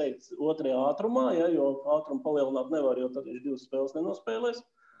mēdz teikt 2. ātrumā, ja, jo ātrumu palielināt nevar, jo tad viņš 2 spēles nenospēlēs.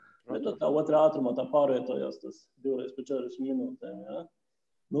 Bet tad tā 2. ātrumā tā pārvietojās tas 2 pēc 40 minūtēm. Ja.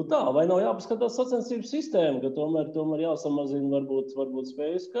 Nu tā, vai nav jāpaskatās sacensību sistēmu, ka tomēr jāsamazina varbūt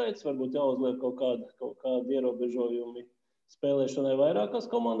spēju skaits, varbūt jāuzliek kaut kādi ierobežojumi spēlēšanai vairākās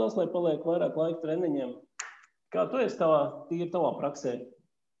komandās, lai paliek vairāk laika treniņiem. Kā tu esi tavā praksē?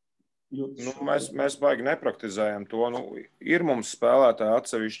 Nu, mēs baigi nepraktizējam to. Nu, ir mums spēlētāji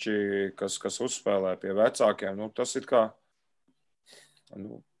atsevišķi, kas uzspēlē pie vecākiem. Nu, tas ir kā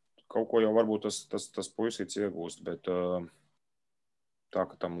kaut ko jau varbūt tas puisīts iegūst, bet tā,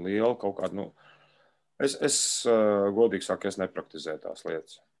 ka tam liela kaut kāda, es godīgi saku, es nepraktizēju tās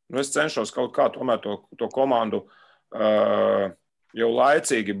lietas. Nu, es cenšos kaut kā tomēr to komandu jau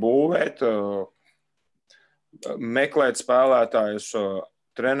laicīgi būvēt, meklēt spēlētājus,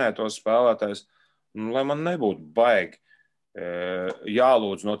 trenēt tos spēlētājus, lai man nebūtu baigi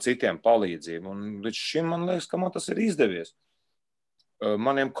jālūdz no citiem palīdzību. Un līdz šim man liekas, ka man tas ir izdevies.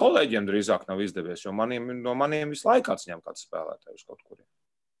 Maniem kolēģiem drīzāk nav izdevies, jo no maniem visu laiku atņem kāds spēlētājs kaut kuriem.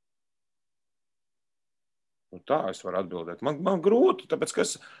 Nu, tā es varu atbildēt. Man grūti, tāpēc, ka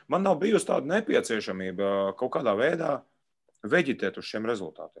man nav bijusi tāda nepieciešamība kaut kādā veidā veģitēt uz šiem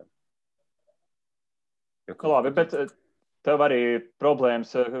rezultātiem. Labi, bet tev arī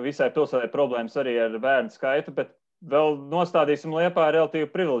problēmas, visai pilsētai problēmas arī ar bērnu skaitu, bet vēl nostādīsim Liepā relatīvi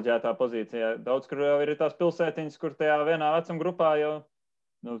privileģētā pozīcijā. Daudz, kur jau ir tās pilsētiņas, kur tajā vienā vecuma grupā jau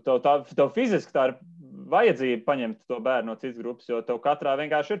tev fiziski tā ir vajadzība paņemt to bērnu no citas grupas, jo tev katrā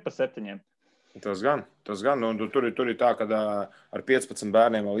vienkārši ir pa 7. Tas gan. Nu, tur ir tā, ka ar 15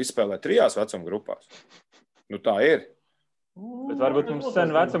 bērniem vēl izspēlē 3 vecuma grupās. Nu, tā ir. Bet varbūt mums sen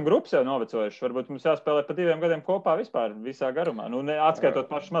vecuma grupas jau novecojuši. Varbūt mums jāspēlē pa 2 gadiem kopā vispār visā garumā. Nu, atskaitot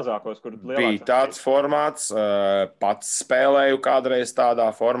pašus mazākos, kur lielāks. Bija tāds formāts, pats spēlēju kādreiz tādā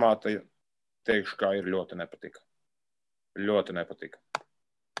formātā, teikšu, kā ir ļoti nepatika. Ļoti nepatika.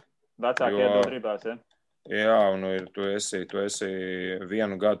 Vecākie iedod ribās, ja? Jā, un tu esi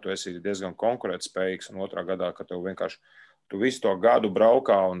 1 gadu, tu esi diezgan konkurētspējīgs, un 2. gadā, ka tev vienkārši tu visu to gadu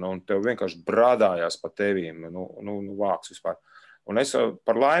braukā un tev vienkārši brādājās pa tevīm, vāks vispār. Un es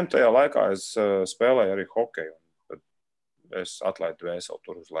par laimi tajā laikā es spēlēju arī hokeju, un tad es atlaidu dvēseli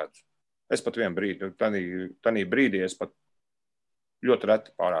tur uz ledus. Es pat vienu brīdi, tanī brīdī es pat ļoti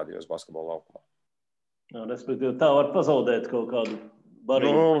reti parādījos basketbola laukumā. Jā, respektīvi, tā var pazaudēt kaut kādu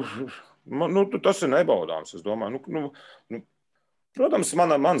barību. Tas ir nebaudāms, es domāju. Protams,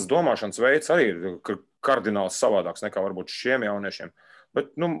 mans domāšanas veids arī ir kardināls savādāks nekā varbūt šiem jauniešiem.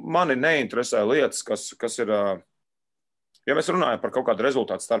 Bet mani neinteresē lietas, kas ir, ja mēs runājam par kaut kādu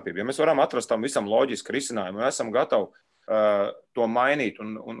rezultātu starpību, ja mēs varam atrast tam visam loģisku risinājumu, un esam gatavi to mainīt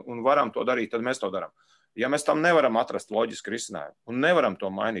un varam to darīt, tad mēs to darām. Ja mēs tam nevaram atrast loģisku risinājumu un nevaram to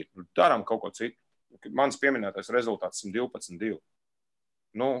mainīt, darām kaut ko citu. Mans pieminētais rezultāts 112-2.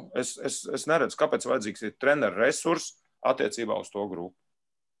 Es neredzu, kāpēc vajadzīgs ir treneru resurs attiecībā uz to grupu.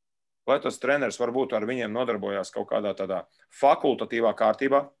 Lai tas treneris varbūt ar viņiem nodarbojās kaut kādā tādā fakultatīvā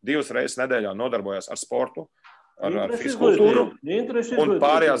kārtībā, 2 reizes nedēļā nodarbojās ar sportu, ar fizkultūru, un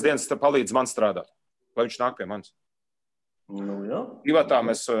pārējās dienas palīdz man strādāt, lai viņš nāk pie manis. Tā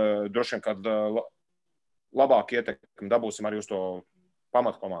mēs droši vien kādu labāku ietekmi dabūsim arī uz to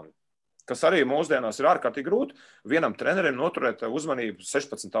pamatkomandu, kas arī mūsdienās ir ārkārtīgi grūti vienam trenerim noturēt uzmanību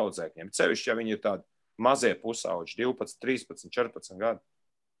 16 audzēkņiem. Cevišķi, ja viņi ir tādi mazie pusauģi, 12, 13, 14 gadi.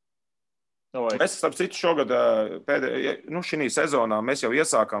 Mēs, starp citu, šogad, šī sezonā mēs jau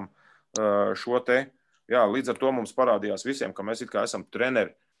iesākam šo te, līdz ar to mums parādījās visiem, ka mēs it kā esam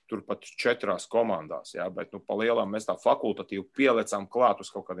treneri turpat 4 komandās, bet pa lielām mēs tā fakultatīvi pielecām klāt uz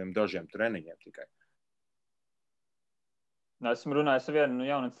kaut kādiem dažiem treniņiem tikai. Esmu runājis ar vienu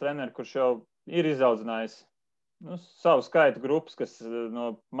jaunas treneri, kurš jau ir izaudzinājis savu skaitu grupas, kas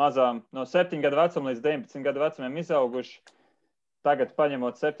no 7 gadu vecuma līdz 19 gadu vecumiem izauguši. Tagad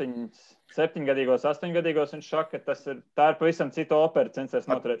paņemot 7-gadīgos, 8-gadīgos, viņš saka, ka tā ir pavisam cita opera, censies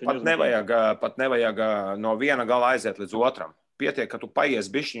noturēt viņu uzmanību. Pat nevajag no viena gala aiziet līdz otram. Pietiek, ka tu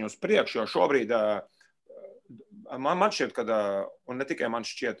paies bišķiņu uz priekšu, jo šobrīd man šķiet, un ne tikai man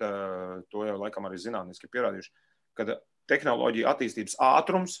šķiet, to jau laikam arī zinātniski pierādījuši, ka tehnoloģija attīstības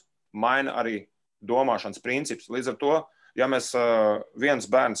ātrums maina arī domāšanas principus. Līdz ar to, ja mēs viens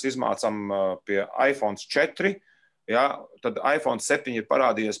bērns izmācam pie iPhone 4, tad iPhone 7 ir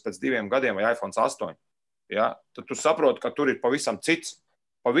parādījies pēc 2 gadiem vai iPhone 8. Tad tu saproti, ka tur ir pavisam cits,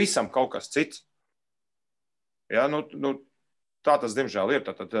 pavisam kaut kas cits. Tā tas, diemžēl, ir.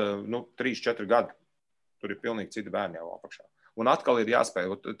 Tad 3-4 gadi. Tur ir pilnīgi citi bērni jau apakšā. Un atkal ir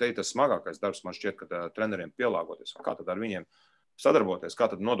jāspēj, te ir tas smagākais darbs, man šķiet, ka treneriem pielāgoties. Kā tad ar viņiem sadarboties? Kā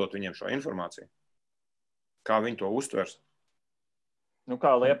tad nodot viņiem šo informāciju? Kā viņi to uztvers?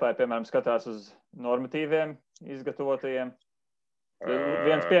 Kā Liepāja, piemēram, skatās uz normatīviem izgatavotajiem?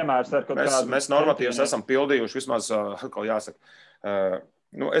 Viens piemērs ar kaut kādu... Mēs normatīvus esam pildījuši, vismaz, atkal jāsaka.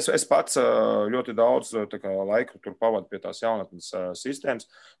 Es pats ļoti daudz laiku tur pavadu pie tās jaunatnes sistēmas.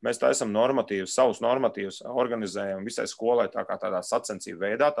 Mēs taisam normatīvus, savus normatīvus organizējam visai skolai tā kā tādā sacensību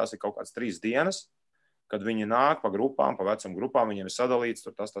veidā. Tās ir kaut kādas 3 dienas, kad viņi nāk pa grupām, pa vecuma grupām, viņiem ir sadalīts,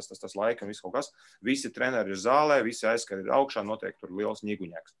 tur tas laika un viss kaut kas. Visi treneri ir zālē, visi aizskari ir augšā, notiek tur liels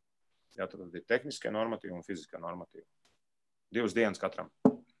ņiguņēks. Tad ir tehniskie normatīvi un fiziskie normatīvi. 2 dienas katram.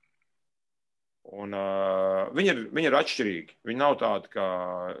 Un viņi ir atšķirīgi. Viņi nav tādi, kā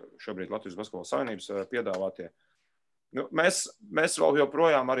šobrīd Latvijas Basketbola Savienības piedāvātie. Mēs vēl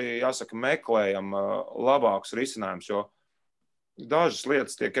joprojām arī, jāsaka, meklējam labākus risinājumus, jo dažas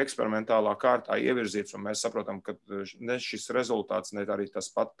lietas tiek eksperimentālā kārtā ievirzītas, un mēs saprotam, ka ne šis rezultāts, ne arī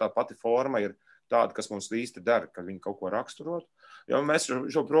tā pati forma ir tāda, kas mums īsti dara, kad viņi kaut ko raksturot. Jo mēs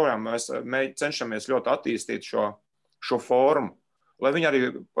joprojām cenšamies ļoti attīstīt šo formu, lai viņi arī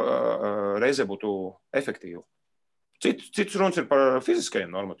reizē būtu efektīvi. Cits runas ir par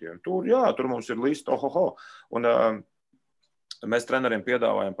fiziskajiem normatīviem. Tur mums ir līst ohoho. Un mēs treneriem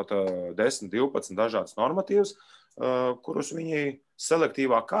piedāvājam pat 10, 12 dažādas normatīvas, kurus viņi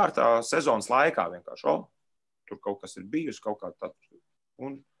selektīvā kārtā sezonas laikā vienkārši, tur kaut kas ir bijusi, kaut kā tā,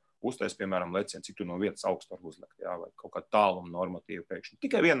 un uztais, piemēram, lecienu, cik tu no vietas augstu var uzlikt, vai kaut kā tāluma normatīva pēkšņi.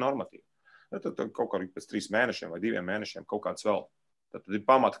 Tikai viena normatīva. Tad kaut kā pēc 3 mēnešiem vai 2 mēnešiem kaut kāds vēl. Tad ir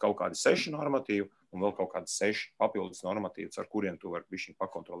pamata kaut kādi 6 normatīvi un vēl kaut kādi 6 papildus normatīvas, ar kuriem tu vari bišķiņ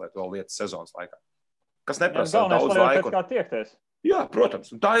pakontrolēt vēl lietas sezonas laikā. Kas neprasa daudz laiku. Kā tiekties. Jā,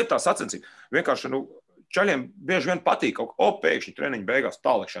 protams, tā ir tā sacensība. Vienkārši, čaļiem bieži vien patīk kaut kā, pēkšņi treniņu beigās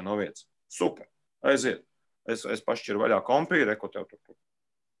tālekšana no vietas. Super, aiziet. Es pašķiru vaļā kompīri, ko tev tur.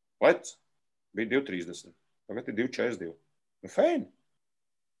 Lec, bija 2,30, tagad ir 2,42. Feini.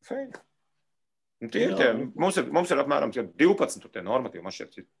 Mums ir apmēram 12 tie normatīvi, man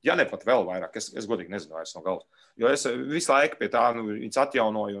šķiet, ja ne pat vēl vairāk, es godīgi nezinu vairs no galvas. Jo es visu laiku pie tā, viņas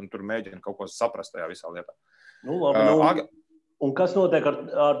atjaunoju un tur mēģinu kaut ko saprast tajā visā lietā. Labi, un kas notiek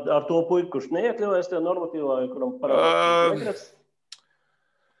ar to puiku, kurš neiekļaujas tajā normatīvā, kuram parādās?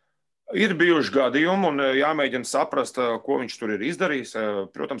 Ir bijuši gadījumi un jāmēģina saprast, ko viņš tur ir izdarījis.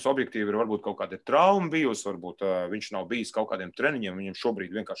 Protams, objektīvi ir varbūt kaut kāda trauma bijusi, varbūt viņš nav bijis kaut kādiem treniņiem, viņam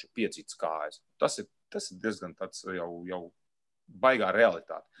šobrīd vienkārši ir piecīts kājas. Tas ir diezgan tāds jau baigā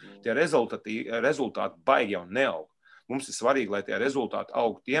realitāte. Tie rezultāti baigi jau neaug. Mums ir svarīgi, lai tie rezultāti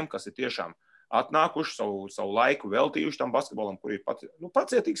aug tiem, kas ir tiešām atnākuši, savu laiku veltījuši tam basketbolam, kur ir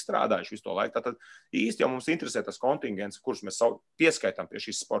pacietīgi strādājuši visu to laiku. Tātad īsti jau mums interesē tas kontingents, kurus mēs pieskaitām pie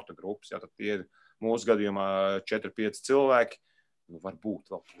šīs sporta grupas. Jā, tad tie ir mūsu gadījumā 4-5 cilvēki,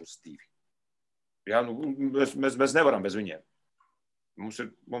 varbūt vēl plus 2. Jā, mēs nevaram bez viņiem. Mums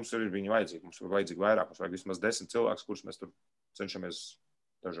ir viņi vajadzīgi, mums ir vajadzīgi vairāk, mums vajag vismaz 10 cilvēkus, kurus mēs tur cenšamies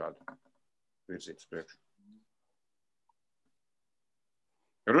dažādi virzīt uz priekšu.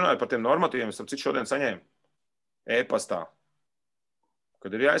 Runāju par tiem normatīviem, es tam citu šodien saņēmu e-pastā,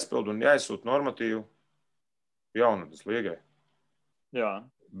 kad ir jāizpild un jāizsūt normatīvu jaunatnes līgai. Jā.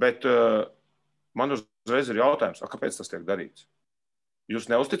 Bet man uzreiz ir jautājums, kāpēc tas tiek darīts? Jūs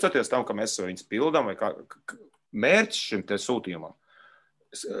neusticaties tam, ka mēs viņus pildām vai kā mērķis šim te sūtījumam?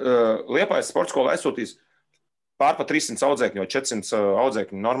 Liepājas sporta skola aizsūtīs pārpa 300 audzēkņu vai 400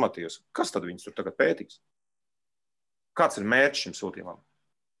 audzēkņu normatīvus. Kas tad viņus tur tagad pētīs? Kāds ir mērķis šim sūtījumam?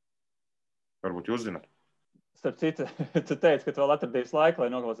 Varbūt jūs zināt. Starp citu, tu teici, ka tu vēl atradīsi laiku,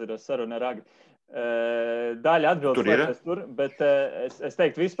 lai noklausītos sarunu ar Agi. Daļa atbildes tur, bet es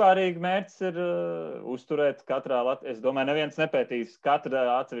teiktu, vispārīgi mērķis ir uzturēt katrā Latvijā. Es domāju, neviens nepētīs katra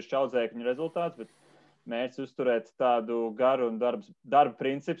atsevišķa audzēkņu rezultātus, bet mērķis uzturēt tādu garu un darba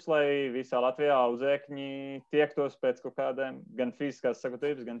princips, lai visā Latvijā audzēkņi tiektos pēc kaut kādiem gan fiziskās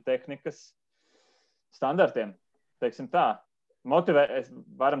sakotības, gan tehnikas standartiem. Teiksim tā.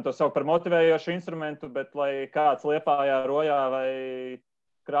 Varam to saukt par motivējošu instrumentu, bet lai kāds Liepājā, Rojā vai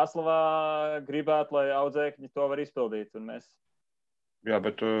Krāslavā gribētu, lai audzēkņi to var izpildīt. Un mēs... Jā,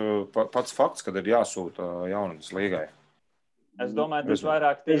 bet pats fakts, kad ir jāsūta jaunatnes līgai. Es domāju, tas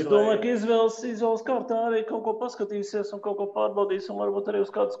vairāk tīri. Es domāju, ka izvēles kārtā arī kaut ko paskatīsies un kaut ko pārbaudīs un varbūt arī uz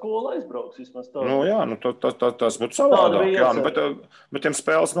kādu skolu aizbrauks. Tas būtu savādāk. Jā, bet tiem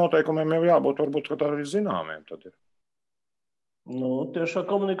spēles noteikumiem jau jābūt varbūt arī zināmiem. Tad ir. Tiešā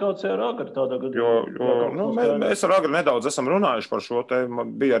komunikācija ar Agri tādā gadījumā. Mēs ar Agri nedaudz esam runājuši par šo te.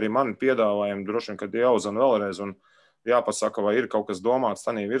 Bija arī mani piedāvājumi, droši vien, kad jāuzana vēlreiz un jāpasaka, vai ir kaut kas domāts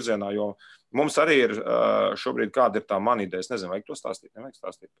tādā virzienā, jo mums arī ir šobrīd kāda ir tā mana ideja. Es nezinu, vajag to stāstīt, nevajag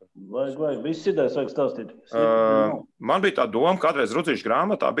stāstīt. Vajag, visas idejas vajag stāstīt. Man bija tā doma, kādreiz Rudzīša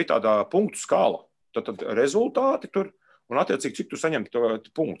grāmatā bija tāda punktu skala. Tad rezultāti tur un attiecīgi, cik tu saņem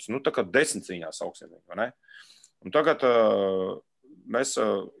punktus. Tā kā 10 cīņās augstiem, vai ne? Un tagad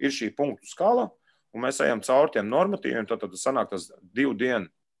ir šī punktu skala, un mēs ejam cauri tiem normatīviem, tad sanāk tas 2 dienu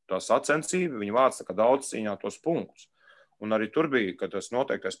tā sacensība, viņi vāc tā kā daudz cīņā tos punktus. Un arī tur bija, ka tas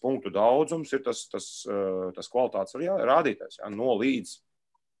noteiktais punktu daudzums ir tas kvalitātes rādītājs, no līdz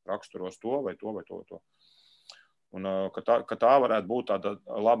raksturos to vai to vai to vai to. Un ka tā varētu būt tāda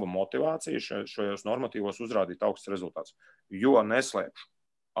laba motivācija šajos normatīvos uzrādīt augsts rezultāts. Jo neslēpšu,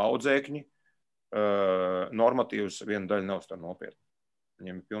 audzēkņi normatīvus viena daļa neuztver nopietni.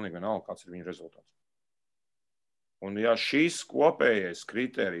 Viņiem ir pilnīgi vienalga, kāds ir viņa rezultāts. Un ja šīs kopējais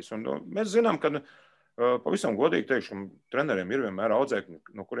kritērijs, un mēs zinām, ka pavisam godīgi teikšu, treneriem ir vienmēr audzēkņi,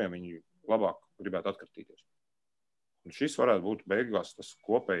 no kuriem viņi labāk gribētu atkartīties. Un šis varētu būt beigās tas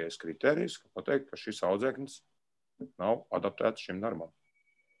kopējais kritērijs, ka pateikt, ka šis audzēknis nav adaptēts šim darbam.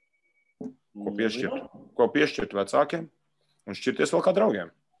 Ko piešķirt vecākiem un šķirties vēl kā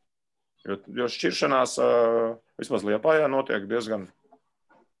draugiem. Jo šķiršanās vismaz Liepājā notiek diezgan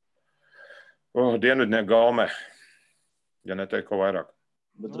dienvidnieku gaumē, ja neteikt ko vairāk.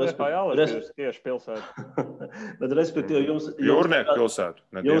 Liepājā tieši pilsētu. Bet respektīvi Jūrnieku pilsētu.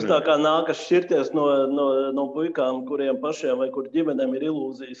 Jums tā kā nākas šķirties no puikām, kuriem pašiem vai kur ģimenēm ir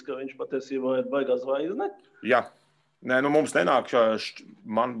ilūzijas, ka viņš patiesībā ir baigā zvaigzne? Jā. Mums nenāk,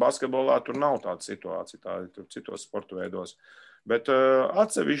 man basketbolā tur nav tāda situācija, tā ir tur citos sporta veidos. Bet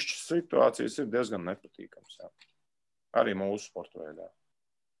atsevišķas situācijas ir diezgan nepatīkams. Jā. Arī mūsu sporta veidā.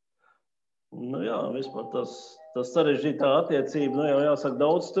 Jā, vispār tas sarežģītā attiecība, jau jāsaka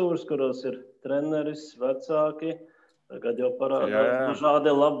daudz stūris, kuros ir treneris, vecāki, tagad jau parādās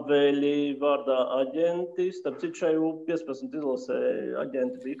dažādi labvēļi vārdā aģenti. Starp citu šai U15 izlasē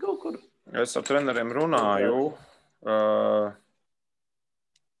aģenti bija kaut kur? Es ar treneriem runāju.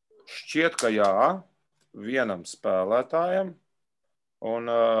 Šķiet, ka jā, vienam spēlētājam. Un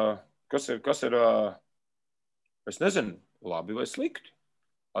kas ir, es nezinu, labi vai slikti.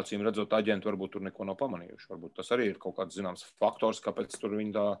 Acīm redzot, aģenti varbūt tur neko nav pamanījuši. Varbūt tas arī ir kaut kāds zināms faktors, kāpēc tur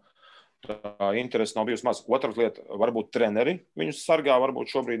viņi tā interese nav bijusi maz. Otra lieta, varbūt treneri viņus sargā,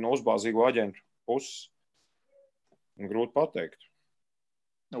 varbūt šobrīd no uzbāzīgo aģentu puses. Grūti pateikt.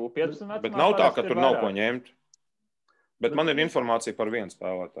 Bet nav tā, ka tur nav ko ņemt. Bet man ir informācija par vienu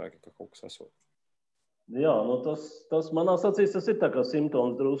spēlētāju, ka kaut kas esot. Jā, tas manā acīs tas ir tā kā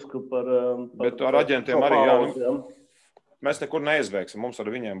simptoms drusku par bet ar aģentiem arī jā. Mēs nekur neizveiksim, mums ar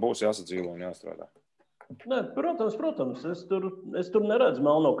viņiem būs jāsadzīvo un jāstrādā. Nē, protams, es tur neredzu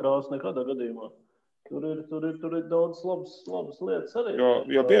melno krāsu nekādā gadījumā. Tur ir daudz labas lietas arī.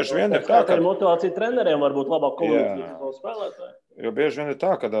 Jo bieži vien ir tā, ka motivācija treneriem var būt labāk komunicēt spēlētāji. Jo bieži vien ir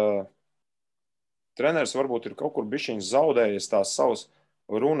tā, ka treneris varbūt ir kaut kur bišķiņš zaudējis tās savas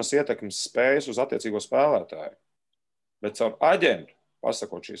runas ietekmes spējas uz attiecīgo spēlētāju. Bet caur aģentu,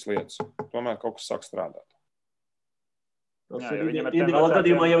 pasakot šīs lietas, tomēr kaut kas sāk strādāt. Tas ir ideāli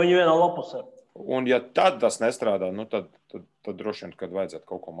gadījumā, ja viņi vienā lapusē. Un ja tad tas nestrādā, tad droši vien, kad vajadzētu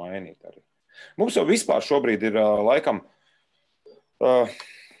kaut ko mainīt arī. Mums jau vispār šobrīd ir laikam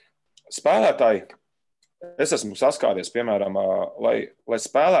spēlētāji. Es esmu saskāries, piemēram, lai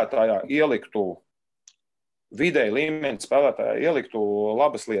spēlētājā ieliktu vidēji līmeņa spēlētāji ieliktu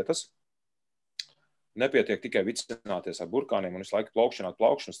labas lietas. Nepietiek tikai vicināties ar burkāniem un visu laiku plaukšanu,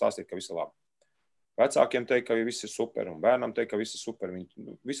 stāstīt, ka viss ir labi. Vecākiem teikt, ka viss ir super, un bērnam teikt, ka viss ir super.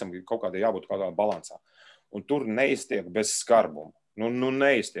 Visam kaut kādai jābūt kādā balansā. Un tur neiztiek bez skarbuma.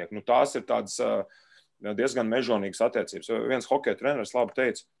 Neiztiek. Tās ir tādas diezgan mežonīgas attiecības. Viens hokeja treneris labi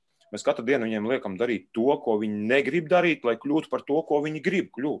teica, mēs katru dienu viņiem liekam darīt to, ko viņi negrib darīt, lai kļūtu par to, ko viņi grib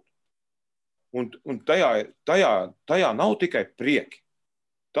kļūt. Un tajā nav tikai prieki.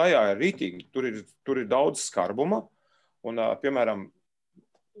 Tajā ir rītīgi. Tur ir daudz skarbuma. Un, piemēram,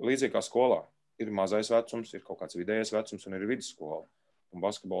 līdzīgi kā skolā ir mazais vecums, ir kaut kāds vidējais vecums un ir vidusskola. Un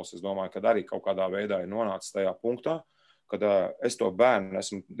basketbols, es domāju, ka arī kaut kādā veidā ir nonācis tajā punktā, kad es to bērnu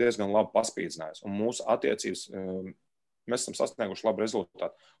esmu diezgan labi paspīdzinājis. Un mūsu attiecības, mēs esam sasnieguši labu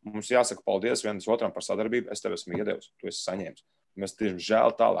rezultātu. Mums jāsaka paldies vienam otram par sadarbību. Es tev esmu iedevis, tu esi saņēmis. Mēs tieši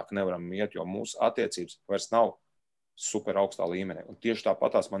žēl tālāk nevaram iet, jo mūsu attiecības vairs nav super augstā līmenī. Un tieši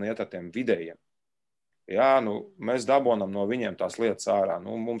tāpatās man iet ar tiem vidējiem. Jā, mēs dabonam no viņiem tās lietas ārā.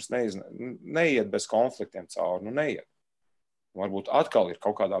 Mums neiet bez konfliktiem cauri. Neiet. Varbūt atkal ir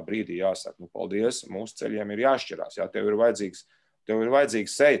kaut kādā brīdī jāsaka, paldies, mūsu ceļiem ir jāšķirās. Jā, tev ir vajadzīgs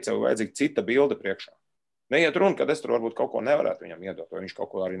seja, tev ir vajadzīga cita bilde priekšā. Neiet runa, kad es tur varbūt kaut ko nevarētu viņam iedot, vai viņš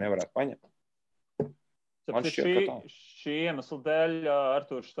kaut ko arī nevarētu paņemt. Man šķiet, ka tā. Šī iemesla dēļ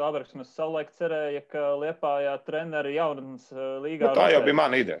Artūrs Štābergs mēs savulaik cerēja, ka Liepājā treneri jaunatnes līgā. Tā jau bija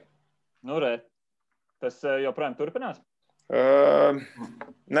mana ideja. Tas joprojām turpinās?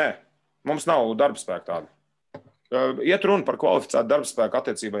 Nē, mums nav darbspēka tāda. Iet runa par kvalificētu darbspēku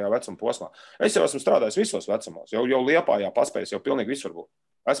attiecībajā vecuma posmā. Es jau esmu strādājis visos vecumos, jau Liepājā paspējis, jau pilnīgi visur būt.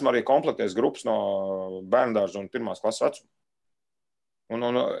 Esmu arī komplektējis grupas no bērndārza un 1. klases vecuma. Un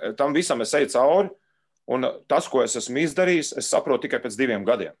tam visam es eju cauri, un tas, ko es esmu izdarījis, es saprotu tikai pēc 2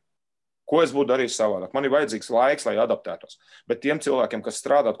 gadiem. Ko es būtu darījis savādāk? Man ir vajadzīgs laiks, lai adaptētos. Bet tiem cilvēkiem, kas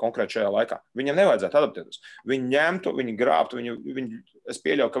strādātu konkrēti šajā laikā, viņiem nevajadzētu adaptētos. Viņi ņemtu, viņi grābtu, es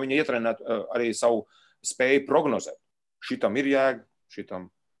pieļauju, ka viņi ietrenētu arī savu spēju prognozēt. Šitam ir jēga, šitam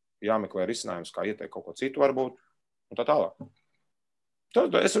jāmeklē risinājums, kā ieteikt kaut ko citu varbūt, un tā tālāk.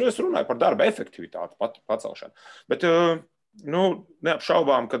 Tad es runāju par darba efektivitāti pacelšanu. Bet,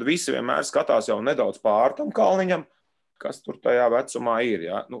 neapšaubām, kad visi vienmēr skatās jau nedaudz pār tam kalniņam, kas tur tajā vecumā ir.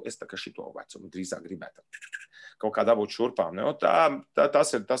 Ja? Es tā kā šito vecumu drīzāk gribētu kaut kā dabūt šurpām.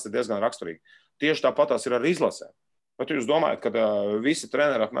 Tas ir diezgan raksturīgi. Tieši tāpatās ir ar izlasēm. Bet jūs domājat, ka visi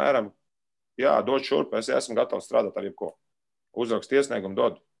treneri apmēram dod šurp, es esmu gatavs strādāt ar jebko. Uzrakst iesniegumu,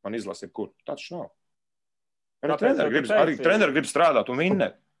 dod, man izlasi jebkur. Tāds nav. Arī treneri grib strādāt un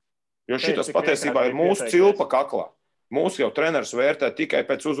vinnēt. Jo šitas patiesībā ir mūsu cilpa kaklā. Mūsu jau treneris vērtē tikai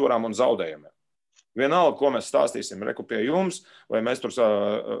pēc uzvarām un zaudējumiem. Vienalga, ko mēs stāstīsim reku pie jums, vai mēs tur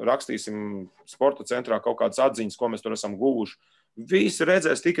rakstīsim sporta centrā kaut kādas atziņas, ko mēs tur esam guvuši. Visi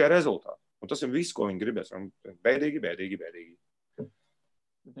redzēs tikai rezultātu. Un tas ir viss, ko viņi gribēs. Bēdīgi.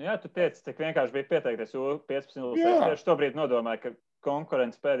 Jā, tu teici, cik vienkārši bija pieteikties 15. Es tieši tobrīd nodomāju, ka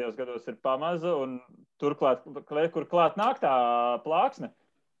konkurence pēdējos gados ir pamaza, un turklāt, kur klāt nāk tā plāksne,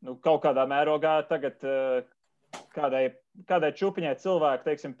 kaut kādā mērogā tagad kādai čupiņai cilvēku,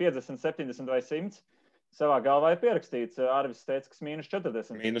 teiksim, 50, 70 vai 100, savā galvā ir pierakstīts. Arvis teica, kas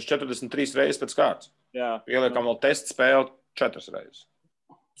 -40. -43 reizes pēc kārtas. Jā. Ieliekam vēl testu spēli 4 reizes.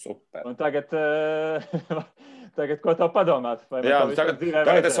 Super. Un tagad ko tev padomāt?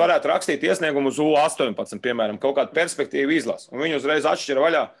 Tagad es varētu rakstīt iesniegumu uz U18, piemēram, kaut kādu perspektīvu izlasu. Un viņi uzreiz atšķira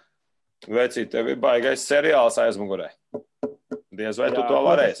vaļā. Vecīt, tev ir baigais seriāls aizmugurē. Diez vai tu to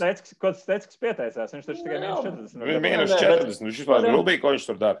varēsi? Ko tas teica, kas pieteicās? Viņš taču tikai -40. Viņš -40. Viņš vispār grubīgi, ko viņš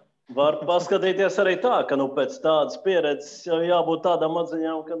tur dara. Var paskatīties arī tā, ka pēc tādas pieredzes jābūt tādām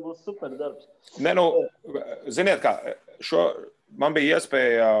atziņām, ka būs super darbs. Ziniet kā, man bija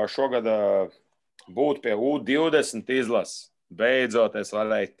iespēja šogad būt pie U20 izlases. Beidzot, es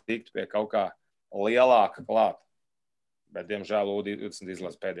varēju tikt pie kaut kā lielāka klāt. Bet, diemžēl, U20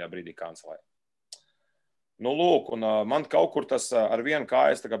 izlases pēdējā brīdī kancelēja. Lūk, un man kaut kur tas ar vienu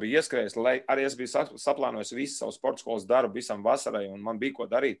kājas bija ieskrējis, lai arī es biju saplānojis visu savu sporta skolas darbu visam vasarai, un man bija ko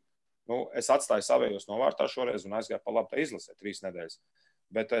darīt. Es atstāju savējos novārtā šoreiz un aizgāju pa labi tā izlasē 3 nedēļas.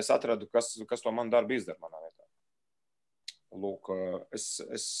 Bet es atradu, kas to man darbu izdara manā vietā. Lūk,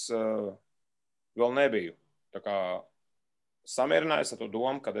 es vēl nebiju tā kā samierinājies ar to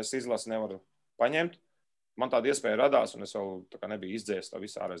domu, kad es izlasi nevaru paņemt. Man tāda iespēja radās, un es vēl tā kā nebiju izdzēsis to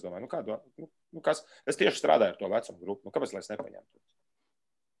visu ārā. Es domāju, es tieši strādāju ar to vecumu grupu. Kāpēc lai es nepaņemtu?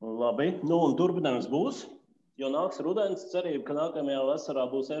 Labi, un turpinājums būs, jo nāks rudens, cerība, ka nākamajā vasarā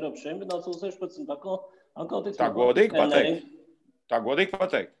būs Eiropas čempionāts U16. Tā godīgi pateikt? Tā godīgi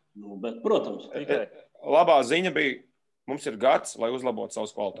pateikt? Bet, protams. labā ziņa bija, mums ir gads, lai uzlabotu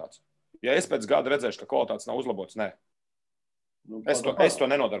savas kvalitātes. Ja es pēc gada redzēšu, ka kvalitātes nav uzlabotas, nē. Es to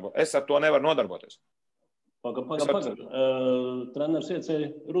nenodarbos. Es ar to nevaru nodarboties. Pagaid. Treneris ieceļ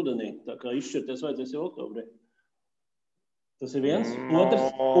rudenī, tā kā izšķirties vajadzēs jau oktobrī. Tas ir viens.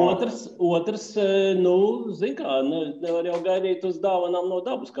 Otrs, zin kā, nevar jau gaidīt uz dāvanām no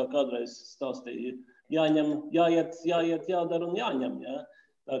dabas, kā kādreiz stāstīja. Jāņem, jāiet, jādara un jāņem. Jā.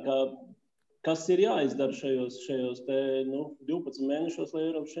 Tā kā, kas ir jāizdara šajos 12 mēnešos, lai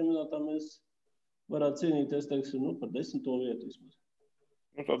Eiropas čempionātā mēs varētu cīnīties, teiksim, par 10. vietu vismaz.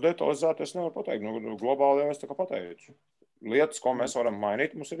 To detalizēt es nevaru pateikt. Globāli jau es tā kā pateicu. Lietas, ko mēs varam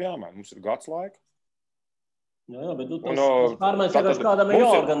mainīt, mums ir jāmaina. Mums ir gads laika. Jā, bet tas pārmaiņas vienkārši kādam ir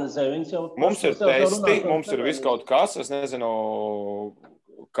jāorganizē. Mums ir testi, mums ir viss kaut kas, es nezinu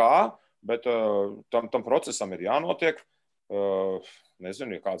kā, bet tam procesam ir jānotiek.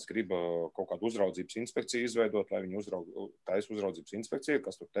 Nezinu, ja kāds grib kaut kādu uzraudzības inspekciju izveidot, lai viņi taisa uzraudzības inspekciju,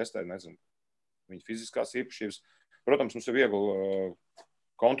 kas tur testē, nezinu, viņa fiziskās īpašības. Protams, mums ir viegli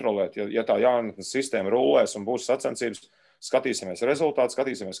kontrolēt, ja tā jaunatnes sistēma rulēs un būs sacensības, skatīsimies rezultātus,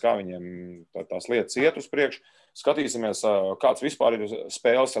 skatīsimies, kā viņiem tās lietas iet uz priekšu, skatīsimies, kāds vispār ir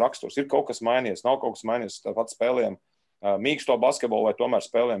spēles raksturs. Ir kaut kas mainījies, nav kaut kas mainījies, tāpat spēlējam mīksto basketbolu vai tomēr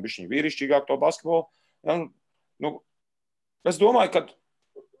spēlējam bišķiņ vīrišķīgāk to basketbolu. Ja, es domāju, ka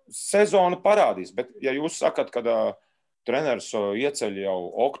sezona parādīs, bet ja jūs sakat, ka treneris ieceļ jau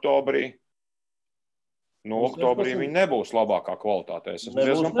oktobrī, oktobrī viņi nebūs labākā kvalitātē. Es esmu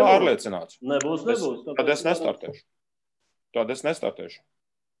diezgan pārliecināts. Nebūs. Tad es nestartēšu.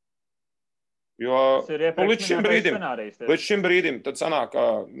 Jo līdz šim brīdim tad sanāk,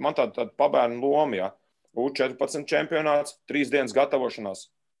 man tāda pabērnu loma, ja, U14 čempionāts, 3 dienas gatavošanās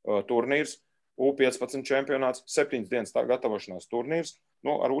turnīrs, U15 čempionāts, 7 dienas gatavošanās turnīrs.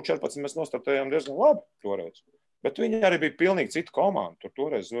 Ar U14 mēs nostartējām diezgan labi toreiz. Bet viņi arī bija pilnīgi cita komanda.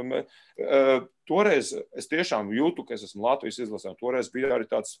 Toreiz es tiešām jūtu, ka es esmu Latvijas izlasē. Toreiz bija arī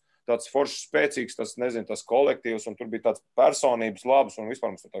tāds foršs, spēcīgs, tas kolektīvs, un tur bija tāds personības labs, un vispār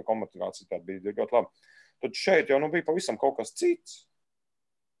mums tā komunikācija bija ļoti laba. Tad šeit jau bija pavisam kaut kas cits.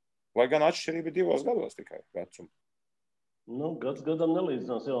 Lai gan atšķirība bija 2 gados tikai vecuma. Gads gadam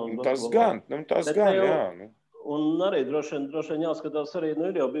nelīdzinās. Tas gan, jā. Un arī droši vien jāskatās arī,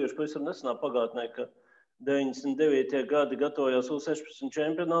 ir jau bijuši pavisam nesenā pagātnē, ka 99. gadi gatavojās U16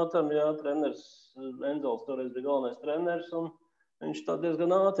 čempionātam, jā, treneris Enzols toreiz bija galvenais treneris, un viņš tā diezgan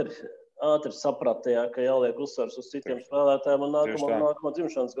ātri saprata, jā, ka jāliek uzsvars uz citiem spēlētājiem un nākamā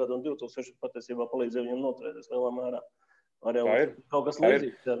dzimšanas gadu, un 2006 patiesībā palīdzēja viņam noturēties lielā mērā. Arī kaut kas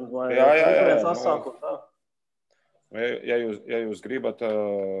līdzīgs. Ja jūs gribat,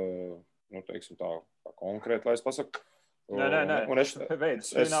 teiksim tā konkrēti, lai es pasaku, Nē.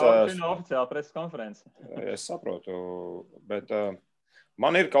 Šī nav oficiāla preses konference. Es saprotu, bet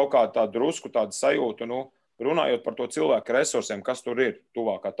man ir kaut kā tāda drusku tāda sajūta, runājot par to cilvēku resursiem, kas tur ir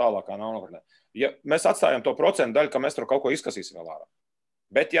tuvākā, tālākā nākotnē. Ja mēs atstājam to procentu daļu, ka mēs tur kaut ko izkasīsim vēl ārā.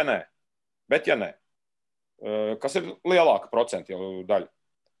 Bet ja nē, kas ir lielāka procentu daļa?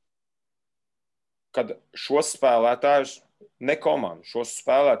 Kad šos spēlētājus, ne komandu, šos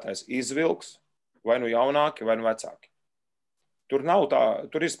spēlētājus izvilks vai nu jaunāki, vai nu vecāki. Tur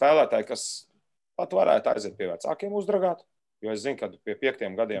ir spēlētāji, kas pat varētu aiziet pie vecākiem uzdragāt, jo es zinu, ka pie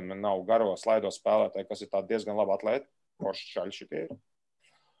 5 gadiem nav garo slaido spēlētāji, kas ir tādi diezgan labi atlēti, forši šaļi šitie ir.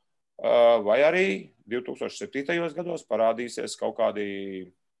 Vai arī 2007. gados parādīsies kaut kādi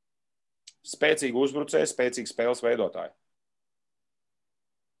spēcīgi uzbrucēji, spēcīgi spēles veidotāji.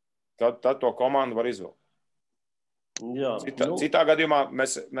 Tad to komandu var izvilkt. Jā, Citā gadījumā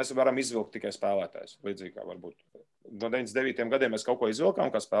mēs varam izvilkt tikai spēlētājs, līdzīgi kā varbūt. No 99. gadiem mēs kaut ko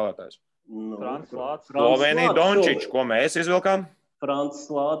izvilkām kā spēlētājs. Frants Lācis. Slovenija, Dončič, ko mēs izvilkām? Frants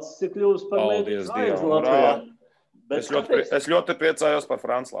Lācis ir kļuvis par Paldies Dievam. Es ļoti priecājos par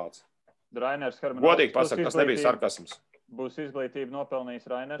Frants Lācis. Rainers Hermanovskis. Godīgi pasaka, tas nebija sarkasms. Būs izglītība nopelnījis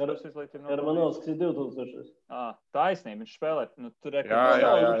Rainers. Hermanovskis 2000. Taisnība, viņš spēlē. Tur ir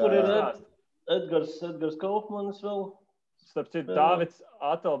Edgars Kaufmanis vēl. Starp citu, Dāvids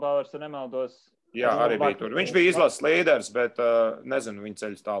Atelbauers, ja nemaldos. Jā, arī bija tur. Viņš bija izlases līderis, bet nezinu viņa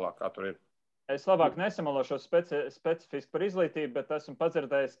ceļus tālāk, kā tur ir. Es labāk nesamalošos specifiski par izglītību, bet esmu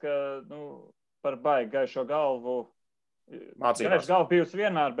padzirdējis, ka par baigi gaišo galvu. Mācībās. Gaišu galvu bijusi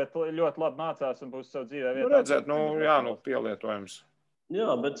vienmēr, bet ļoti labi mācās un būs savu dzīvē vietā. Redzēt, pielietojums.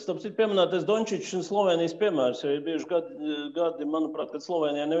 Jā, bet starp citu pieminētais Dončičs un Slovenijas piemērs, jo ir bijuši gadi, manuprāt, kad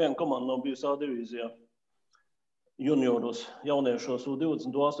Slovenijā neviena komanda nav bijusi A divīzijā. junioros, jauniešos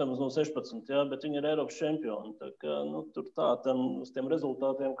U20, U18 no 16, ja, bet viņi ir Eiropas čempioni. Tā kā, tur uz tiem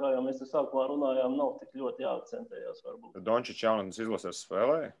rezultātiem, kā jau mēs te sākumā runājām, nav tik ļoti jāakcentējās varbūt. Dončić jaunatnes izlasēs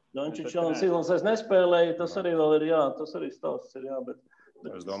spēlēja? Dončić jaunatnes izlasēs nespēlēja, tas arī vēl ir, jā, tas arī stāsts ir, jā, bet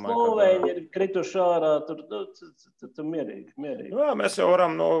Slovēņi ir krituši ārā, tur mierīgi. Jā, mēs jau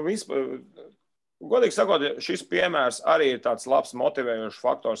varam no vispār... Godīgi sakot, šis piemērs arī ir tāds labs motivējošs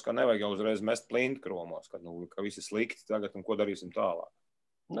faktors, ka nevajag jau uzreiz mest plintkromos, ka visi slikti tagad un ko darīsim tālāk.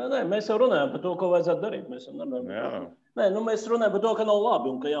 Nē, mēs jau runājam par to, ko vajadzētu darīt. Mēs runājam par to, ka nav labi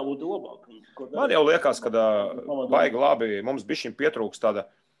un ka jābūt labāk. Man jau liekas, ka baigi labi, mums bišķiņ pietrūks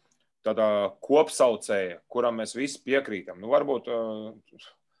tāda kopsaucēja, kuram mēs visi piekrītam. Varbūt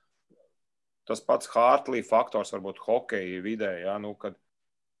tas pats Hartley faktors, varbūt hokeja vidē, ja, kad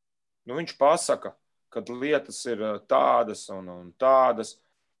viņš pasaka, kad lietas ir tādas un tādas,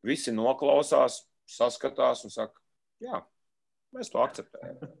 visi noklausās, saskatās un saka, jā, mēs to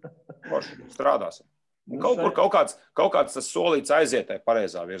akceptējam. Forši, strādāsim. Un kaut kāds tas solīts aizietē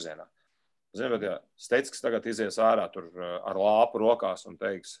pareizā virzienā. Ziniet, ja Steckis tagad izies ārā tur ar lāpu rokās un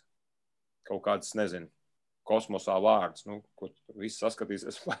teiks kaut kāds, nezinu, kosmosā vārds, ko viss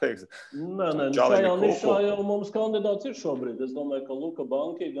saskatīsies. Šajā nišā jau mums kandidāts ir šobrīd. Es domāju, ka Luka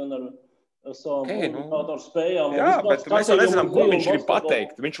Banki gan ar savām komunikātoru spējām. Jā, bet mēs jau nezinām, ko viņš grib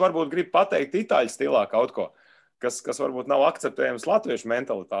pateikt. Viņš varbūt grib pateikt itāļu stilā kaut ko, kas varbūt nav akceptējams latviešu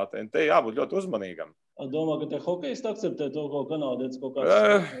mentalitātei. Te jābūt ļoti uzmanīgam. Domā, ka te hokejisti akceptē to, ko kanādietis kaut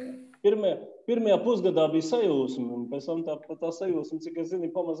kāds... Pirmajā pusgadā bija sajūsma, un pēc tam tā sajūsma, cik es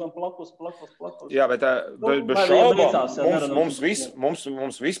zinu, pamazām plakus. Jā, bet šaubām mums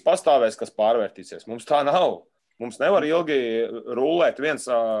viss pastāvēs, kas pārvērtīsies. Mums tā nav. Mums nevar ilgi rulēt viens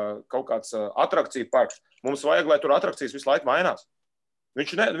kaut kāds atrakciju parks. Mums vajag, lai tur atrakcijas visu laiku mainās.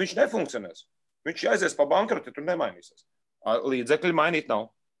 Viņš nefunkcionēs. Viņš aizies pa bankroti, tur nemainīsies. Līdzekļi mainīt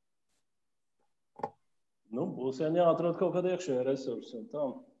nav. Būs jāatrod kaut kāda iekšējā resursa un tā.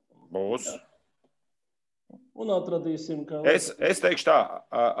 Būs. Un atradīsim, ka... Es teikšu tā,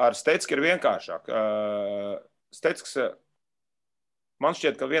 ar Stecki ir vienkāršāk. Stecks, man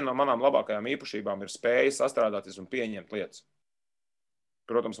šķiet, ka viena no manām labākajām īpašībām ir spēja sastrādāties un pieņemt lietas.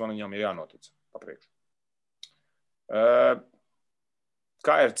 Protams, man viņam ir jānotic papriekš.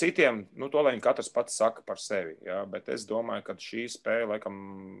 Kā ir citiem, to lai viņi katrs pats saka par sevi, ja? Bet es domāju, ka šī spēja, laikam,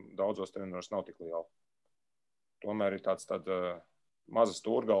 daudzos treneros nav tik liela. Tomēr ir tāda maza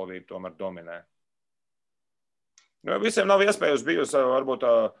stūrgalvība tomēr dominē. Visiem nav iespējas bijusi varbūt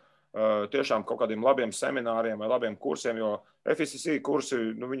tiešām kaut kādiem labiem semināriem vai labiem kursiem, jo FSC kursi,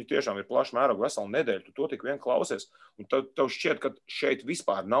 viņi tiešām ir plaši mērogu veselu nedēļu, tu to tik vien klausies, un tev šķiet, ka šeit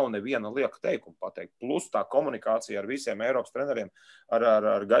vispār nav neviena lieka teikuma pateikt. Plus tā komunikācija ar visiem Eiropas treneriem,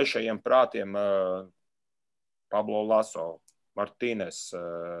 ar gaišajiem prātiem, Pablo Laso, Martīnes,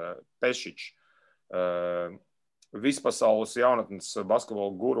 Pešičs, vispasaules jaunatnes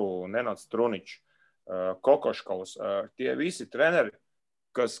basketbola guru Nenāds Truničs, Kokoškovs, tie visi treneri,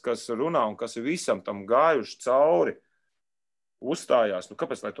 kas runā un kas visam tam gājuši cauri, uzstājās,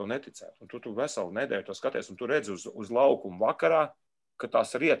 kāpēc lai to neticētu? Un tu veselu nedēļu to skaties, un tu redzi uz laukumu vakarā, ka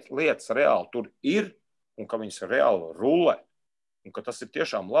tās lietas reāli tur ir, un ka viņas reāli rulē, un ka tas ir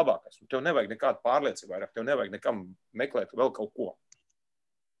tiešām labākais. Un tev nevajag nekādu pārliecību vairāk, tev nevajag nekam meklēt vēl kaut ko.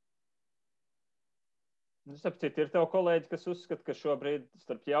 Sapcīt, ir tev kolēģi, kas uzskata, ka šobrīd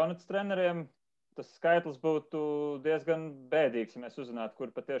starp jaunatnes treneriem tas skaitlis būtu diezgan bēdīgs, ja mēs uzzinātu,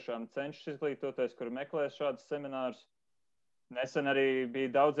 kur patiešām cenšas izglītoties, kur meklēs šādus seminārus. Nesen arī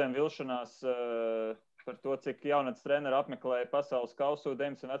bija daudziem vilšanās par to, cik jaunatnes treneri apmeklēja pasaules kausu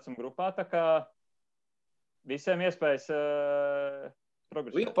 19 vecuma grupā, tā kā visiem iespējas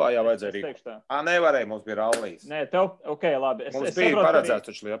progresēt. Liepājā vajadzēja rīkot. Nevarēja, mums bija rallijas. Nē, tev, labi. Mums bija paredzēts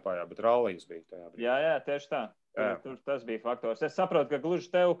taču Liepājā, bet rallijas bija tajā brīdī. Jā, tieši tā. Tur tas bija faktors. Es saprotu, ka gluži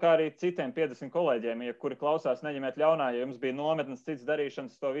tev, kā arī citiem 50 kolēģiem, ja kuri klausās, neņemiet ļaunā, ja jums bija nometnes cits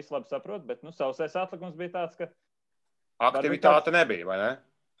darīšanas, to visu labi saprotu, bet, sausais atlikums bija tāds, ka... Aktivitāte nebija, vai ne?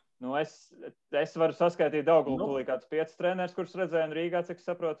 Es varu saskaitīt Daugavpilī kāds 5 treneris, kurus redzēju, un Rīgā, cik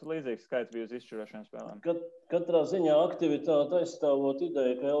saprotu, līdzīgs skaits bija uz izšķirošajām spēlēm. Katrā ziņā aktivitāte aizstāvot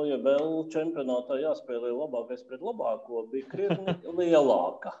ideju, ka LJBL čempionātā jāspēlē labākais pret labāko, bija krietni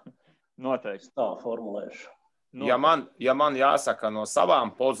lielāka. Noteikti. Tā formulēšu. Ja man jāsaka no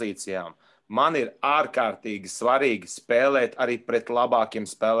savām pozīcijām, man ir ārkārtīgi svarīgi spēlēt arī pret labākiem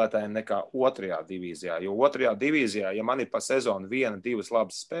spēlētājiem nekā otrajā divīzijā. Jo otrajā divīzijā, ja man ir pa sezonu 1-2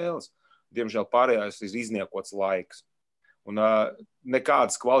 labas spēles, diemžēl pārējās ir izniekots laiks. Un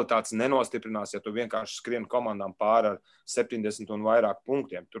nekādas kvalitātes nenostiprinās, ja tu vienkārši skrien komandām pāri ar 70 un vairāk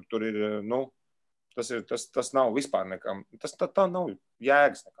punktiem. Tur ir, Tas nav vispār nekam. Tā nav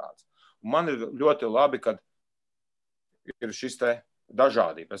jēgas nekāds. Un man ir ļoti labi, kad ir šis te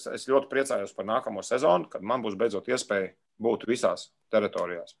dažādība. Es ļoti priecājos par nākamo sezonu, kad man būs beidzot iespēja būt visās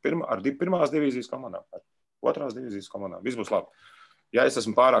teritorijās. Ar pirmās divīzijas komandām, otrās divīzijas komandām. Viss būs labi. Ja es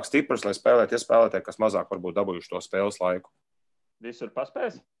esmu pārāk stiprs, lai spēlētu, spēlētāji, kas mazāk varbūt dabūjuši to spēles laiku. Visur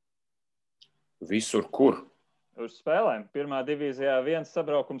paspēs? Visur kur? Uz spēlēm. Pirmā divīzijā viens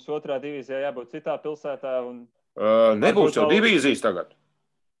sabraukums, otrā divīzijā jābūt citā pilsētā. Un... Nebūs jau divīzijas tagad.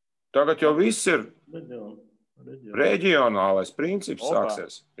 Tagad jau viss ir reģionālais princips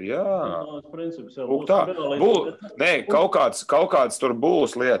sāksies. Jā. Nē, kaut kāds tur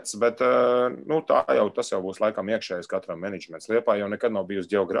būs lietas, bet tas jau būs laikam iekšējais katram menedžments. Liepā jau nekad nav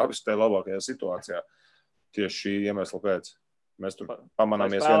bijusi geogrāfiski tajā labākajā situācijā. Tieši šī iemesla pēc. Mēs tur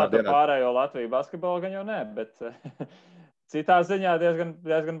pamanāmies vienā dienā. Pārējo Latviju basketbolu gan jau nē, bet citā ziņā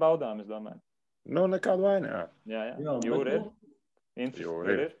diezgan baudām, es domāju. Nekāda vaina, jā. Jūra ir.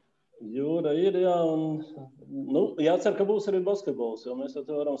 Infrastruktūra ir. Jūra ir, jā, un jācer, ka būs arī basketbols, jo mēs te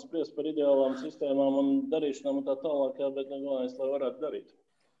varam spriest par ideālām sistēmām un darīšanām un tā tālāk, bet galvenais, lai varētu darīt.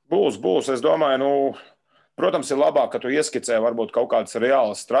 Būs. Es domāju, protams, ir labāk, ka tu ieskicē varbūt kaut kāds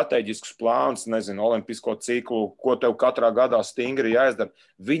reāls strateģisks plāns, nezinu, olimpisko ciklu, ko tev katrā gadā stingri jāizdara.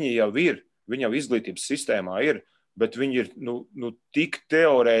 Viņi jau ir, viņi jau izglītības sistēmā ir, bet viņi ir, tik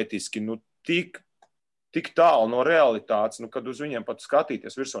teorētiski, tik tālu no realitātes, kad uz viņiem pat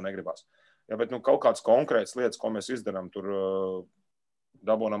skatīties virsū negribas. Ja, bet kaut kāds konkrēts lietas, ko mēs izdarām, tur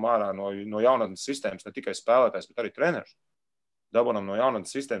dabūnam ārā no jaunatnes sistēmas, ne tikai spēlētājs, bet arī treneris. Dabūnam no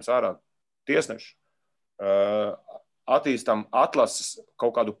jaunatnes sistēmas ārā tiesneši. Attīstam atlases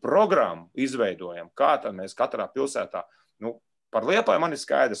kaut kādu programmu, izveidojam, kā tad mēs katrā pilsētā, par Liepāju man ir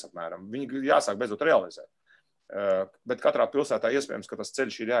skaidrs apmēram, viņi jāsāk beidzot realizēt. Bet katrā pilsētā iespējams, ka tas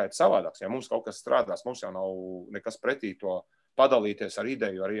ceļš ir jāiet savādāks. Ja mums kaut kas strādās, mums jau nav nekas pretī to padalīties ar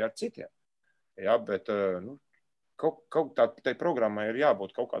ideju arī ar citiem. Ja, bet kaut tai programmai ir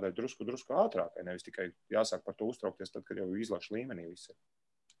jābūt kaut kādai drusku ātrākai, nevis tikai jāsāk par to uztraukties tad, kad jau izlaša līmenī viss ir.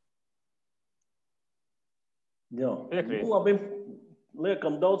 Jā, labi.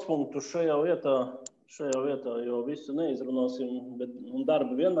 Liekam daudz punktu šajā vietā, jo visu neizrunāsim, bet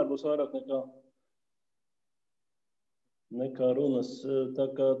darba vienmēr būs vairāk nekā runas. Tā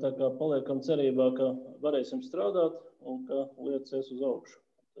kā paliekam cerībā, ka varēsim strādāt un ka lietas ies uz augšu.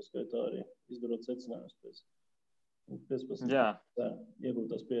 Tas skaitā arī izdarot secinājumus pēc 15.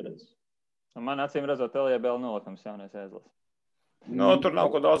 iegūtās pieredzes. Man acīm redzot, LJBL nolikums jaunais jāizlasa. Tur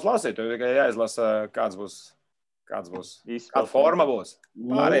nav ko daudz lasīt, jo tikai jāizlasa, kāds būs, kāda forma būs.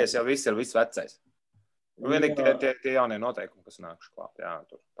 Pārējais jau viss ir viss vecais. Vienīgi tie jaunie noteikumi, kas nākuši klāt. Jā,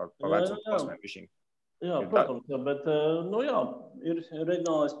 tur pa vecumu posmēm višķiņi. Jā, protams, bet ir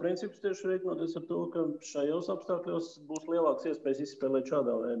reģionālais princips tieši rēķinoties ar to, ka šajos apstākļos būs lielāks iespējas izspēlēt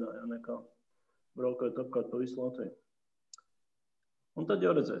šādā veidā, nekā braukājot apkārt pa visu Latviju. Un tad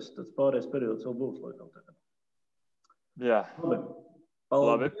jau redzēs, tad pārējais periods vēl būs laikam tagad. Jā.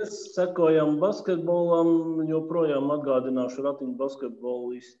 Paldies, sekojam basketbolam, joprojām atgādināšu ratiņu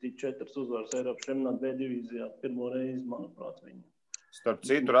basketbolisti 4 uzvaras Eiropas čempionāta B divīzijā. Pirmo reizi, manuprāt, viņi. Starp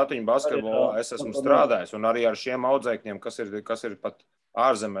citu, ratiņu basketbolā es esmu strādājis, un arī ar šiem audzēkņiem, kas ir pat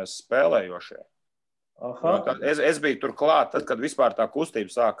ārzemēs spēlējošie. Es biju tur klāt, tad, kad vispār tā kustība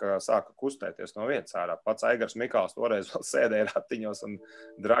sāka kustēties no vietas ārā. Pats Aigars Mikāls toreiz vēl sēdēja ratiņos un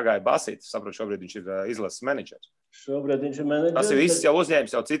dragāja basīt. Saprotu, šobrīd viņš ir izlases menedžers. Šobrīd viņš ir menedžers. Tas ir viss jau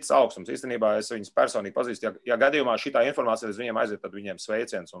uzņēmis, jau citas augstums. Īstenībā es viņus personīgi pazīstu. Ja gadījumā šitā informācija līdz viņiem aiziet, tad viņiem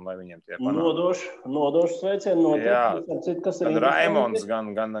sveiciens un lai viņiem tie panāk. Nodošu sveicienu. Gan Raimonds, gan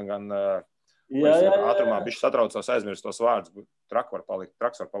ātrumā bišķi satraucos aizmirst tos vārdus. Traks var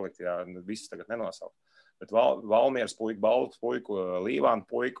palikt, ja visus tagad nenosaukt. Bet Valmieras puiku, Baltas puiku, Līvāna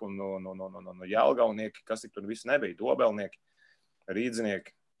puiku un Jelgavnieki, kas tur visi nebija, Dobelnieki,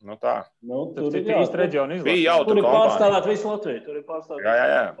 Rīdznieki. Tā. Tur ir īsti reģioni izlasa. Bija jauta kompānija. Tur ir pārstāvēt visu Latviju.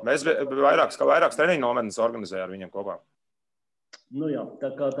 Jā. Mēs vairākas treniņu nometnes organizējām ar viņiem kopā. Tā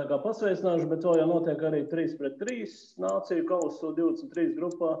kā pasveicināšu, bet vēl jau notiek arī 3-3 nāciju kausu 23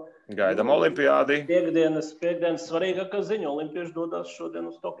 grupā. Gaidām olimpiādi. Piektdienas svarīgākā ziņa. Olimpieši dodas šodien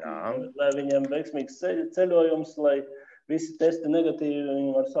uz Tokiju, lai viņiem veiksmīgs ceļojums, lai visi testi negatīvi,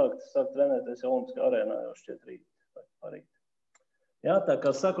 viņi var sākt trenēties Olimpiskā arēnā jau šķiet rīt vai parīt. Jā, tā kā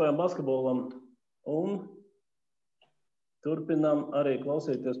sakojam basketbolam un turpinām arī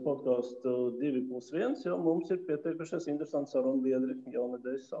klausīties podcastu 2+1, jo mums ir pieteikušies interesanti sarunu biedri jau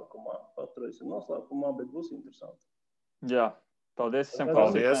nedēļas sākumā. Paturēsim noslēpumā, bet būs interesanti. Jā, paldies visiem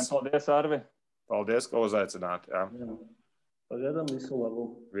klausītājiem. Paldies, Arvi. Paldies, ka uzaicināt. Jā. Pagaidām visu labu.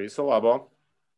 Visu labo.